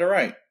 you're kind of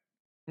right."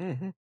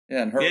 Mm-hmm.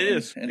 Yeah, it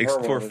is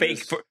for a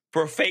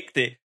fake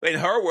thing. In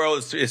her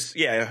world,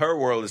 her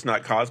world is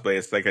not cosplay.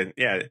 It's like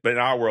but in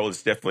our world,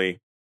 it's definitely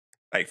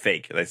like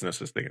fake. That's no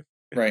such thing.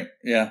 Right.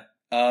 Yeah.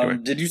 Anyway.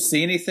 Did you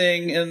see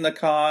anything in the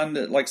con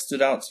that like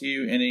stood out to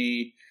you?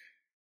 Any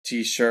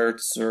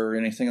T-shirts or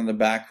anything in the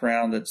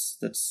background that's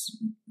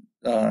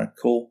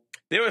cool?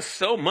 There was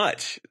so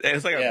much. It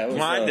was like a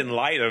blinding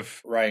light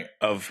of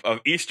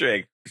Easter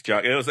egg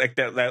junk. It was like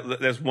that.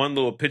 There's one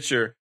little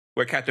picture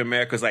where Captain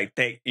America's like,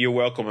 "You're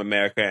welcome,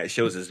 America." And it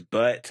shows his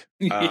butt.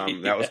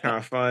 That was kind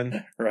of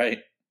fun, right?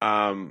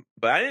 But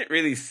I didn't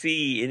really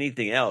see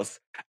anything else.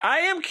 I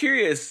am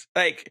curious,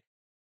 like.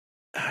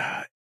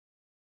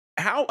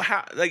 How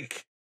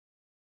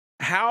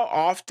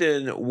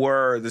often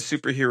were the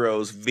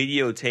superheroes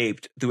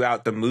videotaped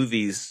throughout the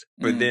movies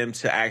for them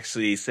to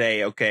actually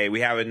say, okay,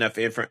 we have enough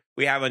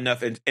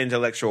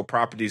intellectual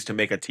properties to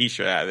make a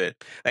T-shirt out of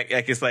it?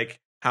 Like it's like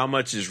how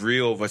much is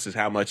real versus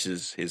how much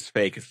is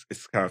fake.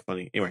 It's kind of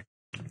funny. Anyway,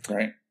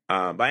 right?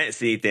 But I didn't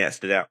see anything that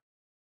stood out.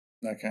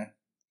 Okay,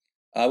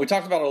 we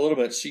talked about it a little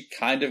bit. She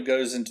kind of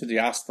goes into the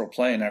astral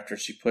plane after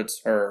she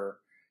puts her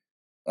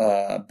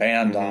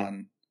band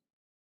on.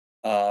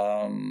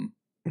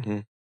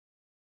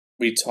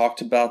 We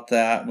talked about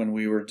that when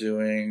we were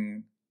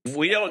doing.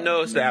 We don't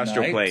know it's the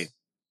astral plane.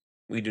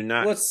 We do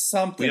not. What's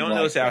something? We don't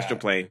know it's the astral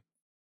plane.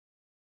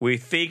 We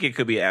think it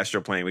could be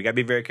astral plane. We got to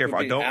be very careful.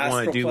 I don't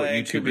want to do what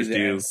YouTubers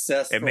do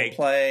and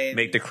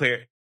make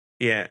declare.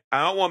 Yeah,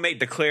 I don't want to make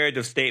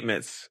declarative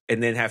statements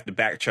and then have to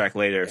backtrack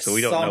later, so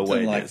we don't know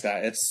what it like is.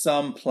 That. It's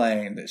some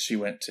plane that she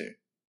went to.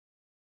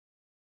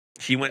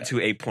 She went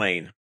to a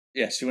plane.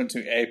 Yeah, she went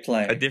to a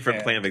plane. A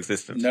different plane of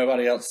existence.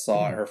 Nobody else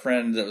saw it. Her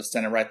friend that was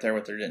standing right there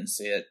with her didn't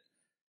see it.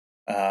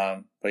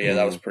 But yeah,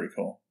 that was pretty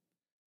cool.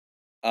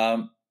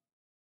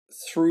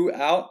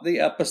 Throughout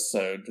the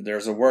episode,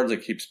 there's a word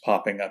that keeps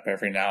popping up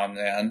every now and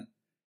then.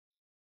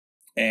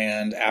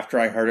 And after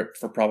I heard it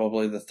for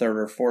probably the third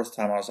or fourth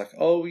time, I was like,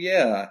 oh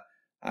yeah,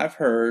 I've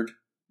heard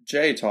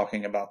Jay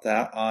talking about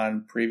that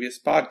on previous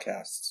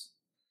podcasts.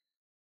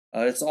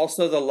 It's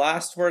also the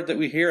last word that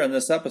we hear in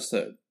this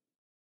episode.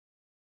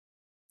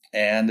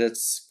 And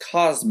it's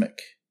cosmic.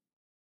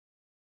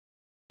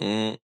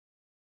 She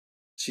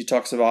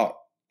talks about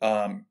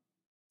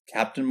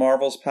Captain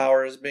Marvel's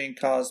power as being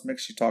cosmic.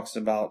 She kind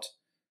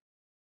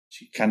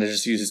of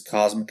just uses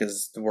cosmic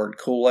as the word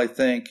cool, I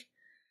think.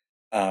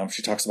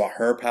 She talks about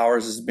her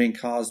powers as being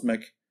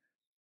cosmic.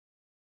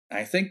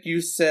 I think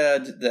you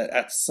said that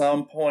at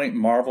some point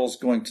Marvel's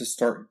going to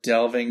start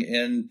delving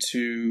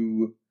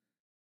into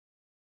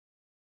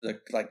the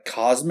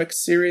cosmic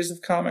series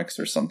of comics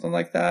or something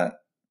like that.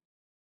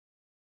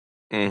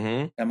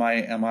 Mm-hmm. Am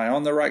I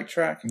on the right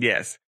track?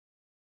 Yes,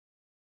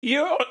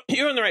 you're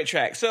on the right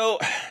track. So,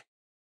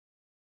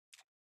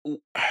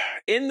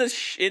 in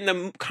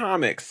the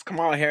comics,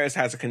 Kamala Harris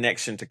has a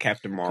connection to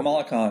Captain Marvel.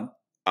 Kamala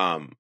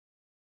Khan.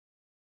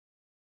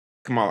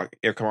 Kamala.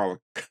 Did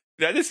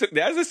I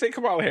just say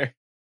Kamala Harris?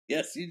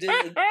 Yes, you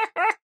did.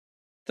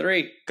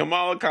 3.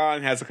 Kamala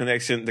Khan has a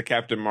connection to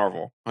Captain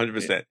Marvel.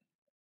 100%.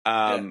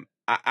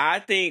 I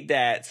think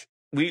that.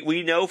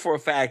 We know for a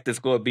fact there's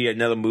going to be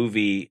another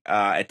movie.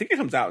 I think it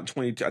comes out in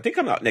 22. I think it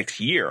comes out next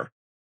year,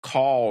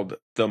 called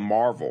The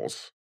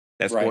Marvels.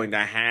 That's going to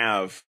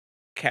have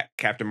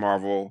Captain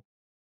Marvel,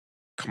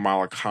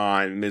 Kamala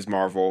Khan, Ms.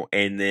 Marvel,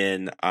 and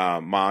then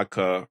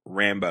Monica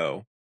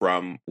Rambeau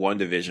from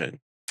WandaVision.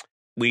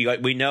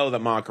 We know that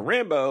Monica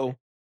Rambeau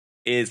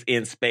is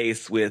in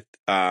space with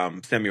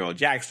Samuel L.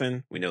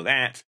 Jackson. We know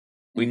that.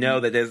 We know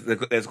that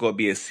there's going to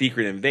be a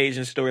secret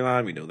invasion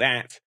storyline. We know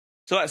that.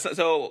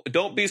 So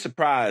don't be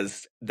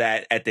surprised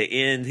that at the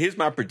end, here's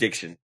my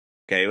prediction.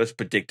 Okay, let's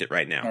predict it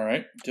right now. All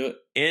right, do it.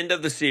 End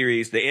of the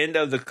series, the end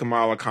of the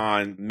Kamala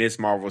Khan Miss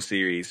Marvel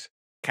series,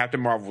 Captain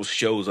Marvel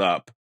shows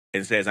up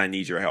and says, I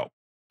need your help.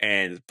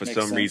 And for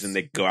some reason,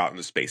 they go out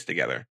into space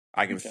together.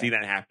 I can see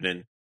that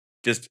happening.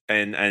 Just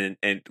and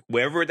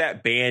wherever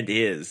that band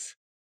is,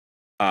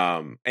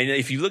 and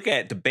if you look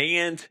at the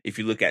band, if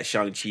you look at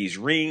Shang-Chi's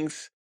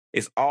rings,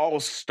 it's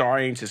all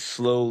starting to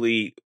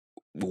slowly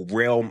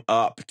realm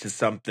up to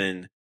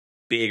something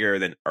bigger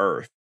than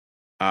Earth.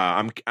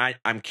 I'm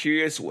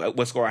curious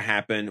what's going to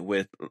happen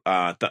with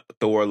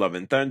Thor: Love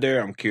and Thunder.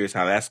 I'm curious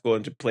how that's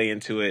going to play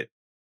into it.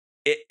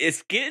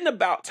 It's getting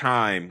about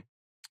time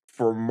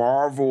for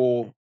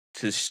Marvel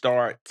to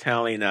start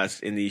telling us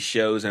in these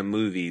shows and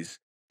movies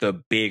the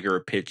bigger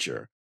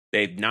picture.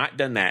 They've not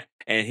done that.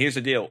 And here's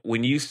the deal: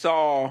 when you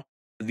saw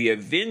the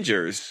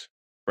Avengers,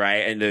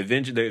 right, and the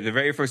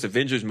very first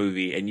Avengers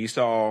movie, and you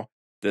saw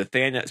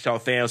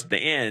Thanos at the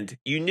end,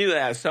 you knew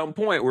that at some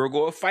point we were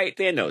going to fight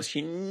Thanos.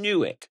 You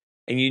knew it.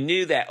 And you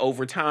knew that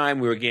over time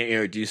we were getting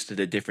introduced to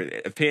the different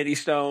Infinity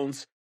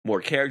Stones,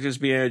 more characters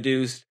being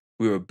introduced.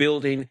 We were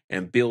building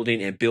and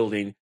building and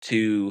building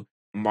to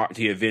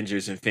the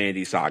Avengers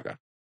Infinity Saga.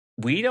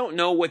 We don't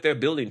know what they're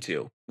building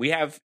to. We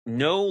have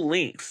no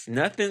links.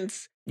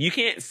 Nothing's. You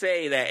can't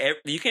say that.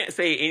 You can't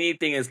say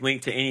anything is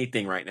linked to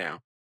anything right now,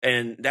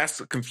 and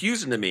that's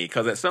confusing to me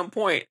because at some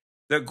point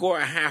they're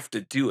going to have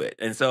to do it,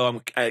 and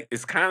so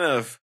it's kind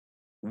of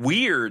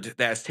weird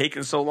that it's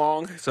taken so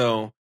long.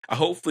 So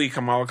hopefully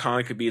Kamala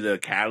Khan could be the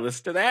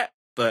catalyst to that,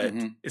 but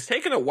it's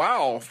taken a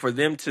while for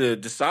them to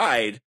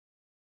decide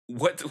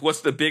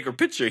what's the bigger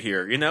picture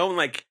here. You know,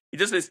 like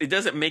it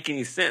doesn't make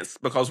any sense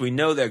because we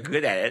know they're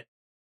good at it,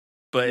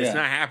 but it's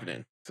not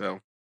happening. So,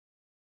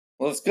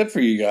 well, it's good for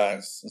you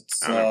guys.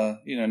 It's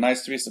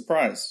nice to be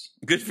surprised.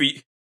 Good for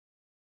you.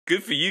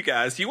 Good for you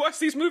guys. You watch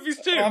these movies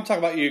too. Well, I'm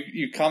talking about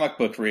you comic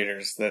book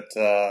readers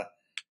that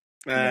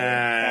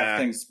have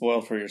things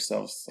spoiled for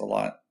yourselves a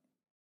lot.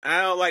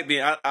 I don't like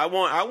being. I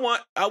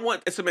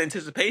want some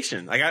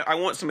anticipation. Like I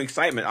want some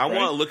excitement. I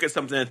want to look at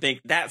something and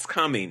think that's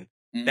coming.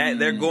 That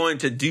they're going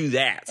to do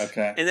that.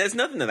 Okay, and there's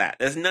nothing to that.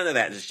 There's none of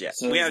that just yet.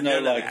 So we have no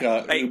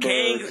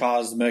uber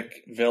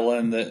cosmic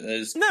villain that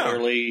is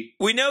clearly.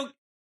 We know.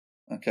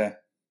 Okay.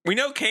 We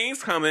know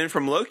Kang's coming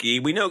from Loki.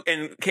 We know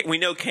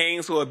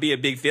Kang's will be a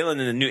big villain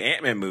in the new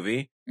Ant-Man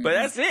movie. But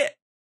that's it.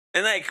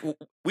 And like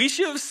we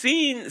should have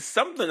seen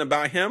something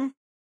about him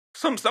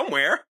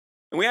somewhere.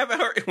 And we haven't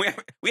heard.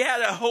 We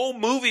had a whole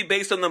movie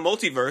based on the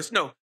multiverse.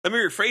 No, let me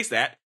rephrase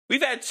that.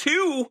 We've had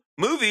 2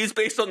 movies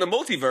based on the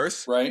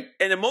multiverse, right?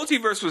 And the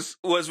multiverse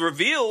was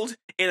revealed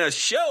in a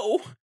show,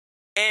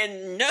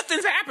 and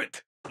nothing's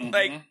happened.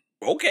 Like,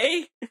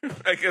 okay,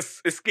 I guess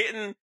it's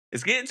getting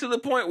to the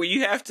point where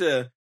you have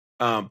to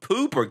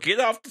poop or get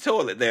off the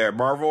toilet there,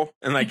 Marvel,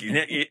 and like,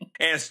 and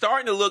it's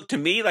starting to look to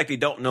me like they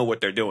don't know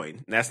what they're doing.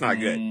 And that's not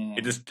good.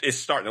 It's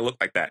starting to look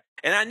like that,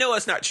 and I know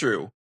it's not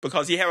true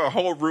because you have a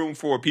whole room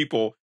full of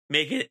people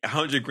making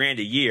 $100,000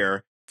 a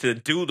year to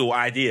doodle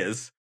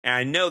ideas. And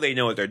I know they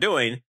know what they're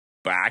doing,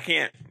 but I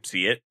can't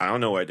see it. I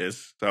don't know what it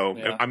is. So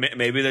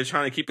maybe they're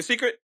trying to keep a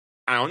secret.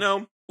 I don't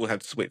know. We'll have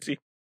to wait and see.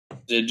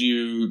 Did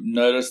you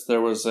notice there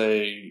was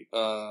a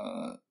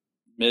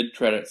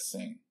mid-credits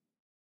scene?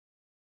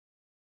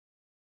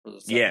 For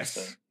this yes.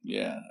 episode?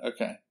 Yeah.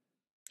 Okay.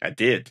 I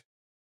did.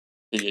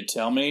 Did you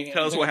tell me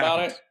Tell us what about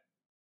happens.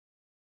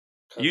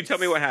 You tell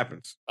me what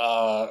happens.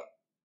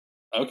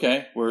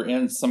 Okay. We're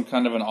in some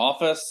kind of an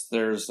office.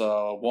 There's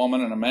a woman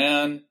and a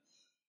man.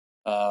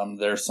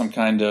 There's some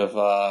kind of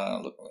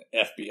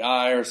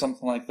FBI or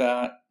something like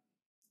that.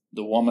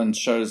 The woman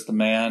shows the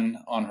man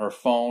on her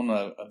phone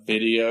a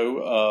video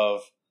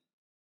of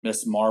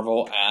Miss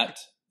Marvel at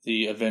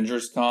the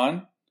Avengers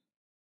Con.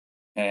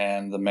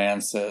 And the man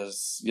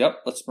says,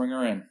 yep, let's bring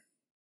her in.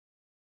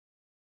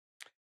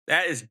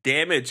 That is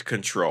Damage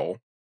Control.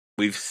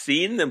 We've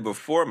seen them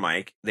before,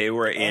 Mike. They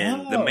were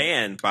in The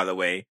Man, by the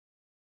way.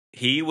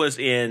 He was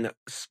in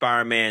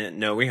Spider-Man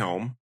No Way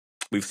Home.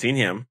 We've seen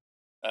him.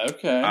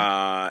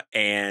 Okay.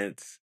 And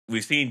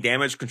we've seen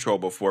Damage Control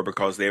before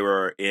because they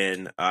were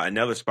in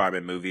another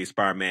Spider-Man movie,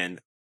 Spider-Man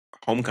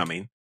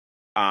Homecoming.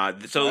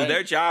 So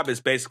their job is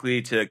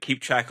basically to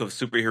keep track of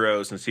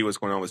superheroes and see what's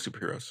going on with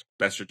superheroes.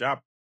 That's your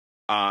job.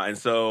 And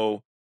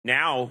so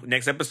now,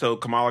 next episode,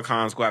 Kamala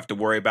Khan's going to have to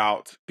worry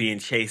about being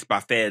chased by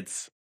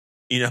feds,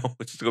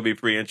 which is going to be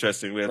pretty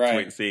interesting. We have to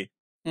wait and see.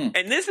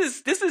 And this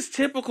is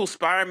typical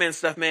Spider-Man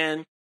stuff,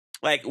 man.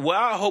 Like, what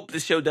I hope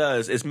this show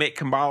does is make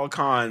Kamala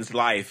Khan's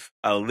life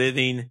a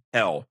living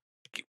hell.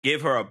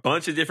 Give her a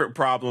bunch of different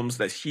problems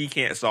that she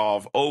can't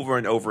solve over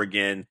and over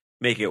again.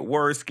 Make it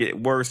worse,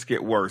 get worse,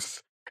 get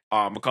worse.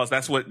 Because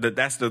that's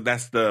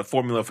the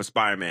formula for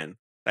Spider-Man.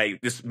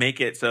 Like, just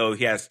make it so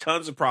he has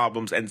tons of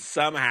problems and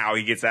somehow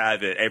he gets out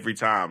of it every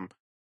time.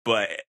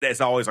 But there's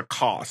always a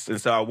cost,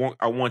 and so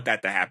I want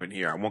that to happen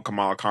here. I want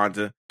Kamala Khan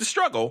to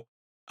struggle,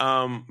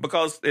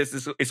 because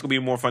it's gonna be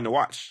more fun to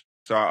watch.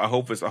 So I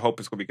hope it's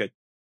gonna be good.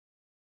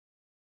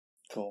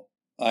 Cool.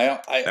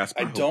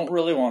 I don't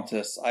really want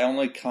this. I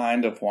only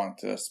kind of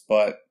want this,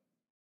 but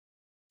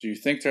do you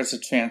think there's a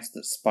chance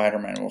that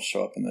Spider-Man will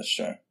show up in this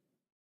show?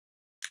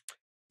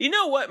 You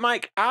know what,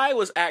 Mike? I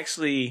was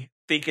actually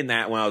thinking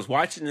that when I was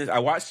watching this. I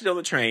watched it on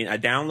the train. I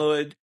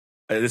downloaded.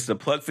 This is a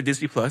plug for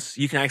Disney Plus.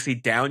 You can actually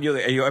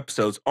download your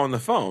episodes on the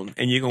phone,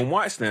 and you can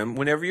watch them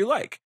whenever you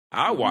like.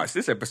 I watched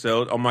this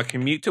episode on my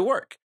commute to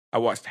work. I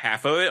watched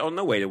half of it on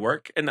the way to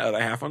work and the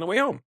other half on the way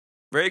home.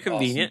 Very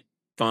convenient,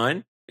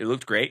 fun. It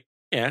looked great.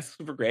 Yeah,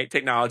 super great.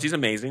 Technology's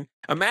amazing.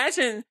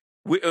 Imagine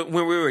when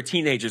we were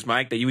teenagers,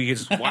 Mike, that we could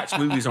just watch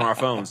movies on our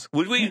phones.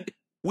 We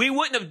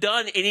wouldn't have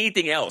done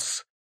anything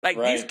else. Like,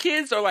 these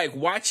kids are like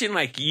watching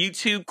like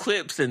YouTube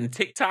clips and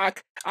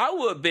TikTok. I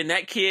would have been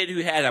that kid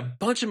who had a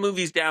bunch of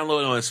movies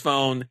downloaded on his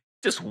phone,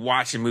 just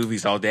watching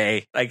movies all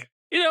day. Like,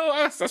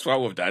 that's what I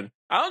would have done.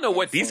 I don't know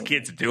what these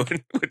kids are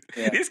doing.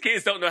 These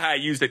kids don't know how to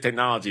use the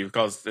technology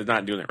because they're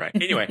not doing it right.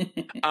 Anyway,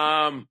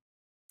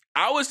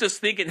 I was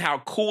just thinking how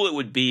cool it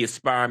would be if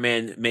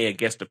Spider-Man made a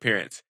guest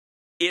appearance.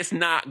 It's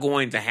not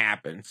going to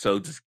happen, so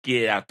just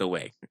get it out the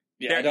way.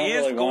 Yeah,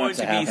 there is going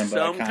to be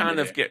some kind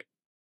of...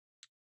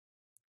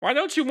 Why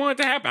don't you want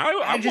it to happen? I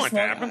want it to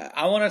happen.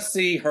 I want to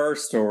see her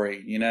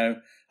story,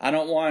 I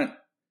don't want...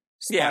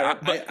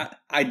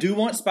 I do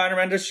want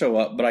Spider-Man to show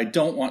up, but I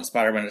don't want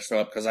Spider-Man to show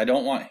up because I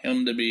don't want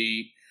him to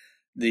be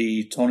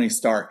the Tony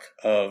Stark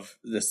of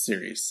this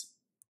series.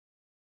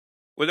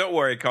 Well, don't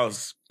worry,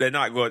 because they're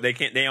not going. They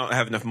don't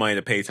have enough money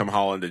to pay Tom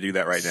Holland to do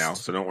that right now.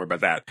 So don't worry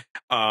about that.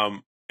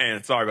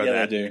 And sorry about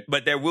that. They do.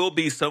 But there will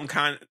be some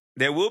kind of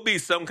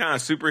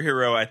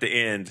superhero at the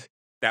end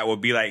that will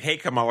be like, "Hey,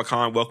 Kamala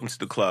Khan, welcome to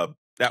the club."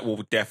 That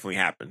will definitely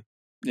happen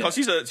because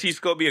she's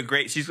going to be a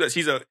great. She's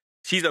a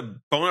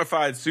bona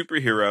fide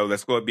superhero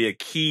that's going to be a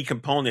key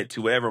component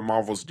to whatever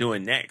Marvel's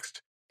doing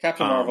next.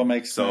 Captain Marvel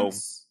makes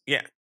sense.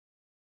 Yeah.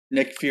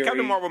 Nick Fury.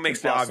 Captain Marvel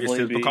makes the obvious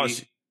sense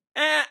because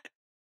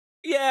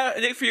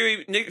Nick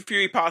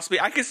Fury possibly.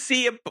 I could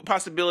see a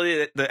possibility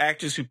that the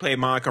actress who played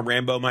Monica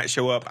Rambeau might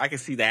show up. I could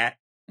see that.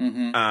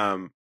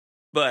 Mm-hmm.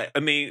 But I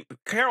mean,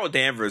 Carol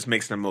Danvers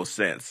makes the most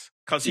sense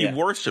because he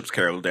worships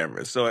Carol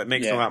Danvers, so it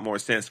makes a lot more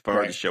sense for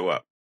her to show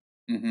up.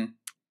 Mm-hmm.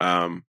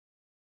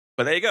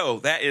 But there you go.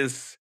 That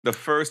is the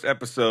first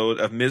episode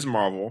of Ms.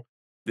 Marvel.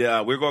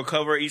 We're going to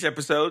cover each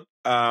episode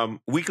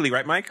weekly,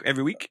 right, Mike?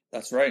 Every week?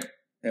 That's right.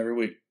 Every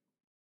week.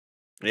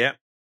 Yeah.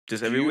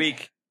 Just every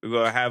week. We're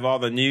going to have all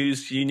the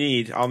news you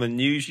need, all the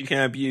news you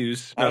can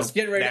abuse. I was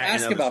getting ready to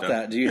ask about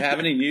that. Do you have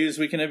any news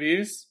we can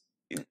abuse?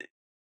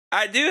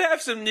 I do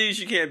have some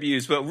news you can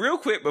abuse, but real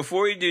quick,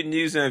 before you do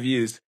news and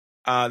abuse,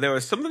 there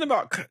was something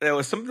about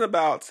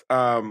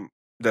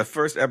the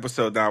first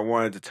episode that I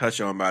wanted to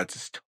touch on, but I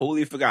just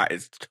totally forgot.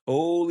 It's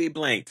totally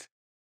blanked.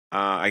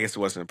 I guess it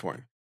wasn't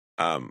important.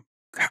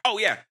 Oh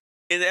yeah,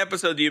 in the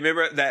episode, do you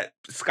remember that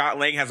Scott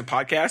Lang has a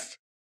podcast?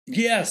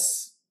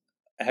 Yes.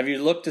 Have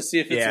you looked to see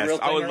if it's a real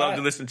thing? I would love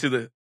to listen to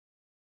the.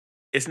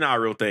 It's not a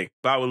real thing,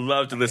 but I would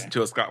love to listen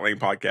to a Scott Lang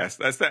podcast.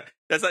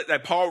 That's like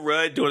that Paul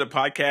Rudd doing a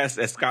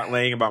podcast at Scott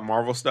Lang about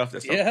Marvel stuff.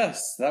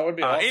 Yes, that would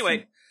be awesome.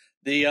 Anyway,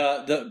 the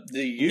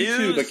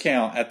YouTube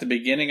account at the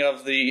beginning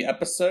of the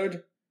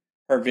episode,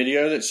 her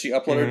video that she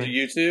uploaded to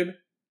YouTube,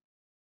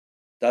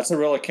 that's a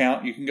real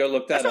account. You can go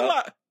look that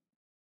up.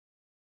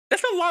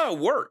 That's a lot of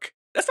work.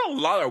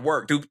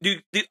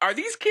 Are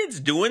these kids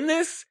doing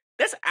this?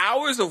 That's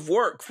hours of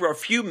work for a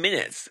few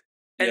minutes.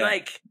 And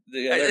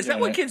is that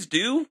what kids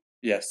do?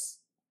 Yes.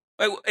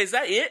 Like, is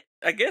that it?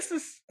 I guess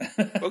it's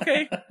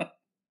okay.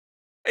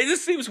 It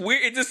just seems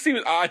weird. It just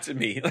seems odd to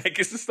me. Like,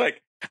 it's just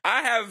like,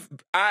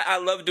 I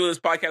love doing this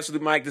podcast with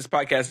Mike. This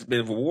podcast has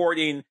been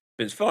rewarding,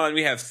 been fun.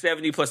 We have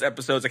 70 plus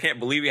episodes. I can't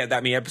believe we have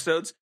that many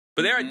episodes.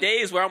 But there are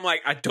days where I'm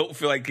like, I don't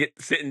feel like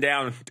sitting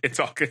down and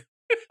talking.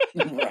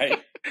 Right.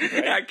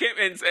 And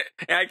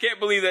I can't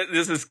believe that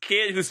there's this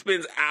kid who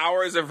spends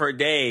hours of her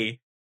day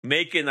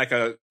making like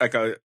a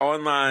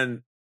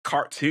online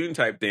cartoon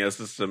type thing.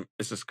 It's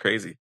just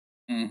crazy.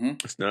 Mm-hmm.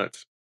 It's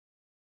nuts.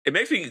 It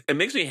makes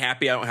me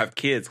happy I don't have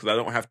kids because I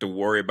don't have to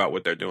worry about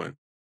what they're doing.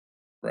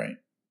 Right.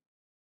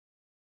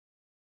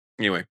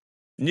 Anyway,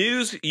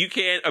 news you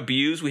can't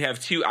abuse. We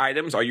have 2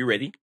 items. Are you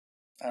ready?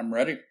 I'm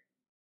ready.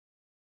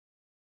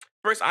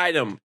 First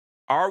item.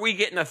 Are we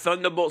getting a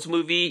Thunderbolts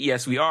movie?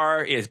 Yes, we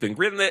are. It's been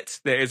greenlit.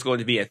 There is going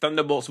to be a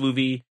Thunderbolts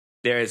movie.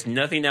 There is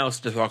nothing else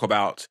to talk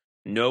about.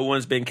 No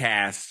one's been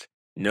cast.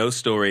 No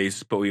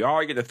stories. But we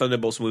are getting a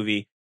Thunderbolts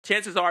movie.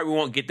 Chances are we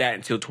won't get that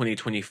until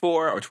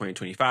 2024 or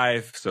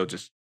 2025. So you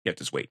have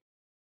to wait.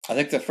 I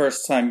think the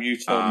first time you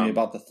told me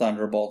about the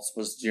Thunderbolts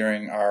was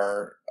during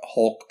our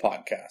Hulk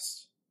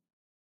podcast.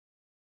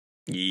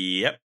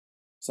 Yep.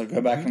 So go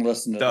back and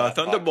listen to the that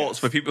Thunderbolts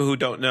podcast. For people who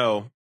don't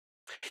know.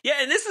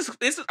 Yeah, and this is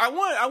I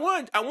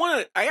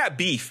got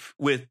beef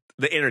with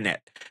the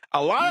internet.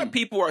 A lot of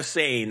people are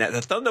saying that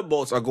the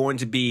Thunderbolts are going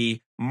to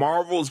be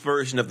Marvel's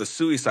version of the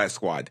Suicide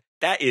Squad.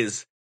 That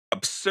is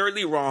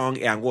absurdly wrong,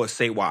 and I'm going to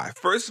say why.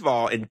 First of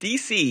all, in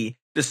DC,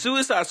 the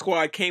Suicide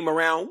Squad came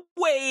around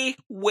way,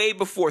 way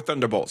before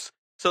Thunderbolts.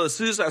 So the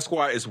Suicide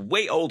Squad is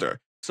way older.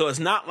 So it's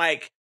not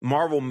like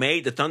Marvel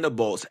made the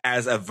Thunderbolts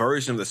as a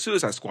version of the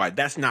Suicide Squad.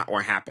 That's not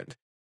what happened.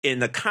 In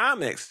the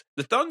comics,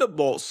 the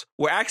Thunderbolts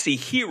were actually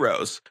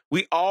heroes.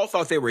 We all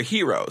thought they were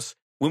heroes.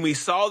 When we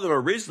saw them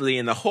originally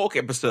in the Hulk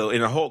episode,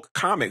 in the Hulk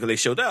comic, when they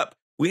showed up,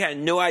 we had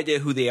no idea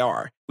who they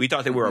are. We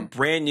thought they were a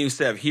brand new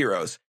set of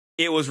heroes.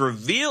 It was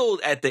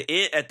revealed at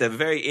the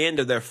very end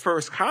of their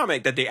first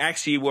comic that they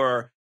actually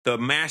were the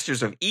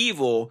masters of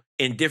evil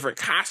in different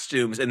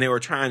costumes, and they were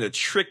trying to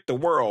trick the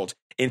world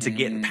into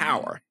getting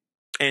power.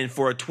 And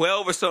for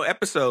 12 or so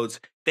episodes,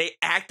 they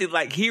acted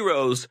like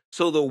heroes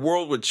so the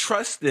world would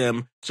trust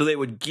them, so they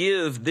would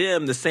give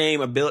them the same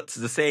abilities,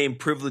 the same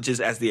privileges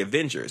as the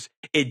Avengers.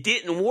 It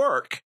didn't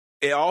work.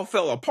 It all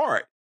fell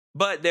apart.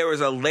 But there was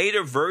a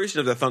later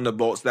version of the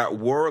Thunderbolts that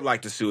were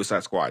like the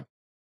Suicide Squad.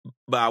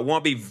 But I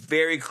want to be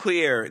very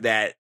clear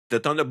that the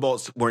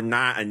Thunderbolts were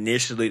not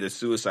initially the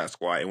Suicide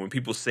Squad. And when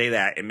people say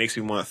that, it makes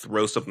me want to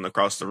throw something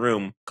across the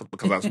room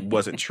because that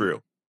wasn't true.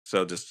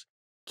 So just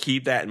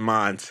keep that in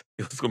mind.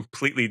 It was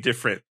completely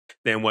different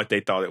than what they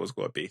thought it was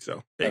going to be.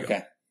 So there you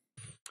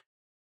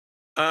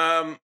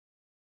go.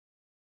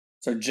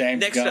 So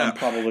James Gunn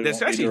probably won't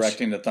be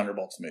directing the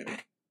Thunderbolts movie.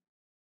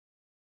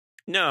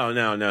 No.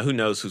 Who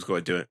knows who's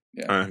going to do it?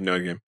 Yeah. No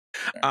idea.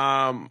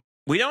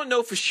 We don't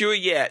know for sure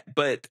yet,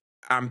 but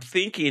I'm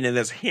thinking, and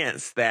there's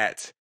hints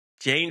that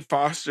Jane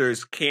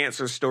Foster's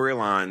cancer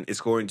storyline is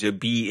going to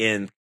be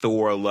in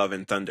Thor: Love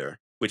and Thunder,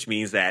 which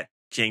means that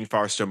Jane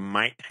Foster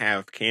might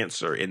have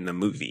cancer in the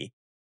movie.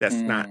 That's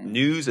not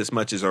news as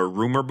much as a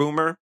rumor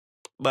boomer,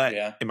 but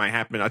it might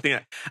happen. I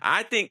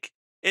think,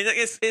 and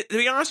to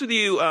be honest with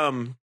you,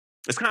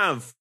 it's kind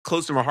of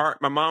close to my heart.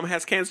 My mom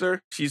has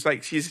cancer. She's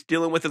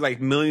dealing with it like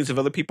millions of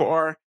other people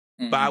are.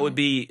 But it'd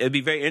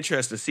be very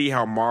interesting to see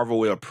how Marvel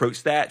would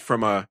approach that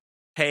from a,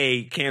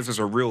 hey, cancer's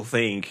a real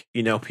thing.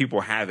 You know, people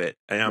have it.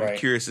 And I'm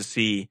curious to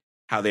see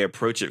how they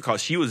approach it.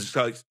 Because she was,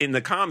 in the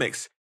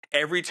comics,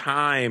 every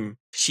time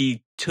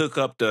she took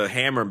up the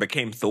hammer and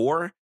became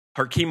Thor,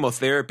 her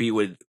chemotherapy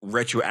would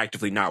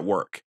retroactively not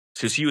work.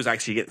 So she was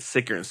actually getting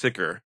sicker and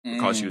sicker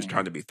because she was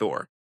trying to be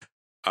Thor.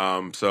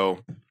 So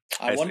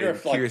I wonder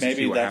if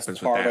maybe that's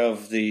part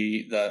of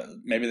the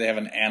maybe they have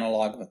an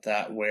analog with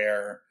that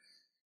where,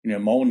 you know,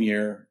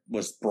 Mjolnir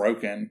was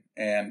broken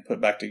and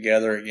put back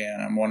together again.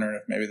 I'm wondering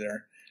if maybe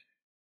they're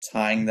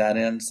tying that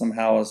in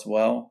somehow as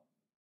well.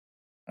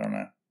 I don't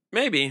know.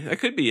 Maybe. That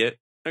could be it.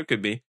 That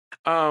could be.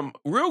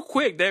 Real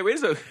quick, there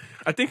is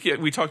I think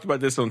we talked about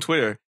this on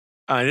Twitter.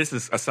 This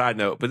is a side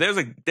note, but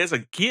there's a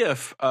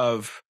GIF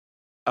of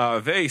a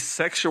very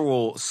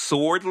sexual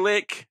sword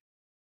lick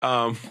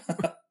from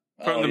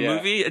the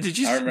movie. Did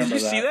you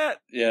see that?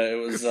 Yeah, it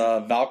was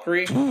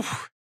Valkyrie.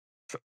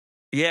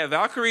 Yeah,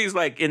 Valkyrie's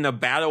like in the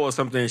battle or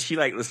something. She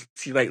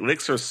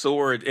licks her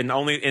sword in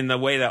the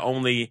way that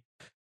only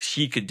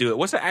she could do it.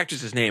 What's the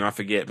actress's name? I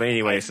forget. But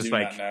anyway, it's just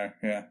like,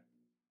 yeah,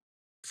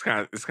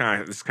 it's kind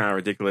of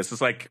ridiculous.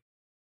 It's like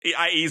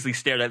I easily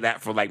stared at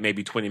that for like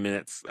maybe 20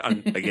 minutes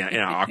again in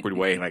an awkward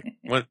way. Like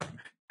what?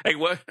 Like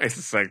what? It's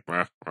just like,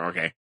 well,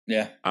 okay,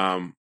 yeah.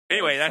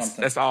 Anyway,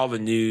 that's all the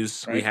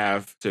news we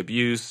have to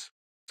abuse.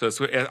 So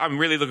I'm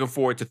really looking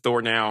forward to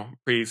Thor now.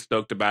 Pretty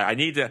stoked about it.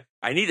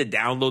 I need to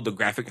download the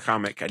graphic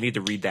comic. I need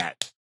to read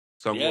that.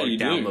 So I'm going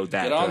to download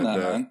that. Get on that,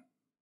 man.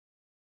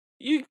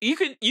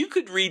 You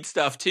could read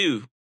stuff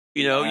too.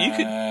 You know,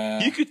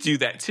 you could do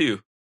that too.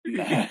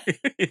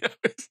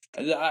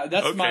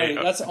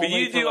 That's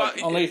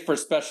only for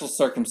special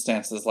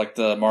circumstances like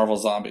the Marvel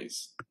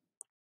Zombies.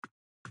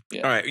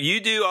 Yeah. All right,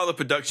 you do all the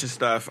production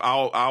stuff.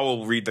 I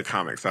will read the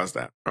comics. How's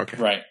that? Okay.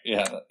 Right.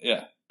 Yeah.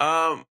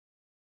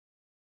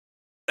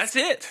 That's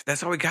it.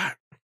 That's all we got.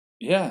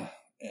 Yeah.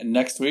 And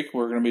next week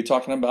we're going to be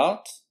talking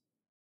about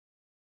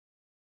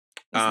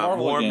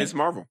more Ms.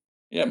 Marvel.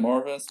 Yeah,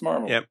 more of Ms.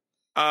 Marvel. Yep.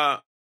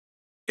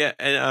 Yeah.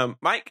 And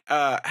Mike,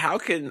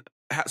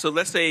 so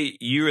let's say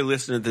you were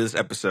listening to this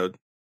episode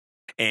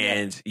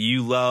and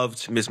you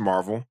loved Ms.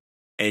 Marvel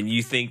and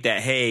you think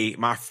that, hey,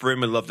 my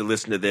friend would love to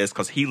listen to this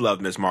because he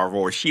loved Ms.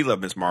 Marvel or she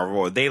loved Ms. Marvel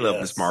or they love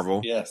Ms.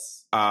 Marvel.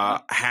 Yes.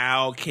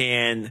 How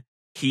can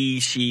he,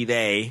 she,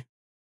 they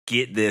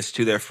get this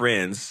to their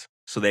friends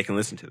so they can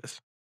listen to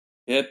this?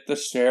 Hit the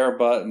share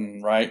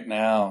button right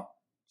now.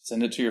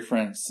 Send it to your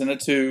friends. Send it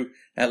to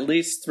at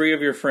least 3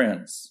 of your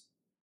friends.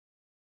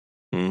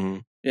 Mm-hmm.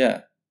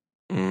 Yeah.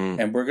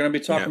 Mm-hmm. And we're going to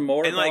be talking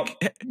more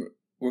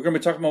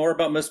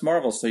about Ms.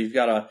 Marvel. So you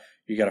got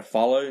to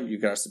follow, you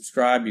got to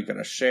subscribe, you got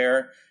to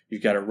share, you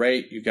got to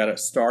rate, you got to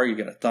star, you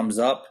got to thumbs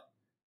up.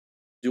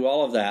 Do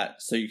all of that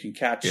so you can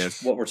catch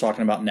what we're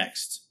talking about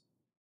next.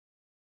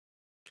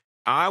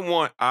 I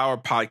want our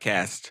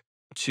podcast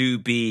to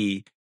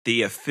be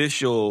the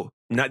official,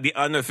 not the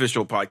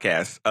unofficial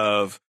podcast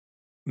of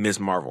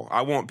Ms. Marvel.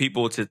 I want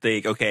people to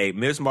think, okay,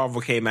 Ms.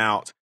 Marvel came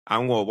out.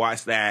 I'm going to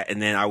watch that,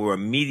 and then I will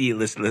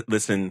immediately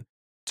listen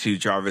to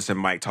Jarvis and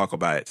Mike talk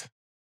about it.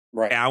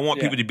 Right. And I want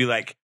people to be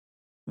like,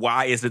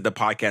 why isn't the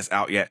podcast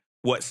out yet?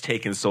 What's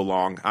taking so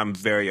long? I'm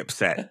very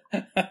upset.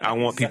 I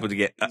want people to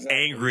get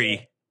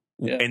angry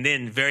and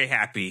then very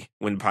happy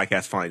when the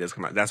podcast finally does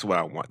come out. That's what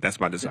I want. That's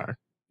my desire.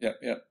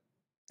 Yep.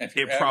 If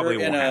it probably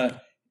won't happen.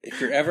 If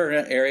you're ever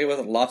in an area with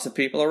lots of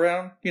people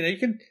around, you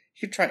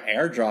could try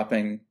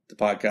airdropping the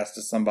podcast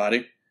to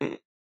somebody.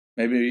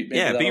 Maybe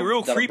be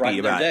real creepy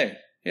about it.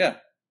 Yeah.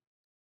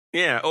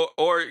 Yeah,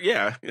 or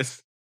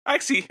it's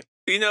actually,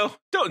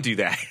 don't do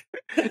that.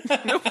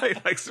 Nobody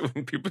likes it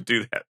when people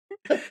do that.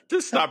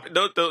 Just stop it.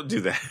 Don't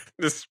do that.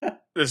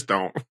 Just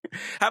don't.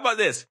 How about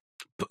this?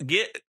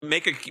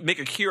 Make a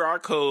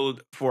QR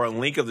code for a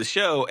link of the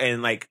show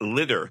and like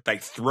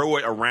throw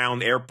it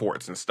around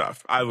airports and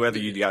stuff. I'd rather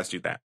you guys do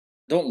that.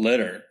 Don't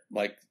litter.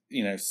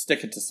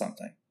 Stick it to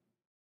something.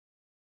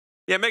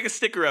 Yeah, make a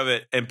sticker of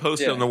it and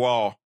post it on the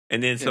wall,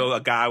 and then so a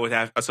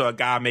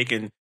guy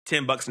making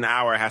 $10 an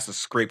hour has to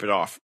scrape it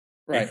off.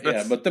 Right.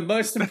 Yeah, but the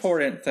most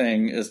important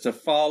thing is to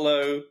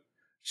follow,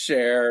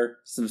 share,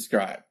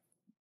 subscribe.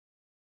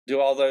 Do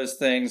all those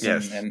things,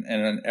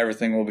 and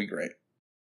everything will be great.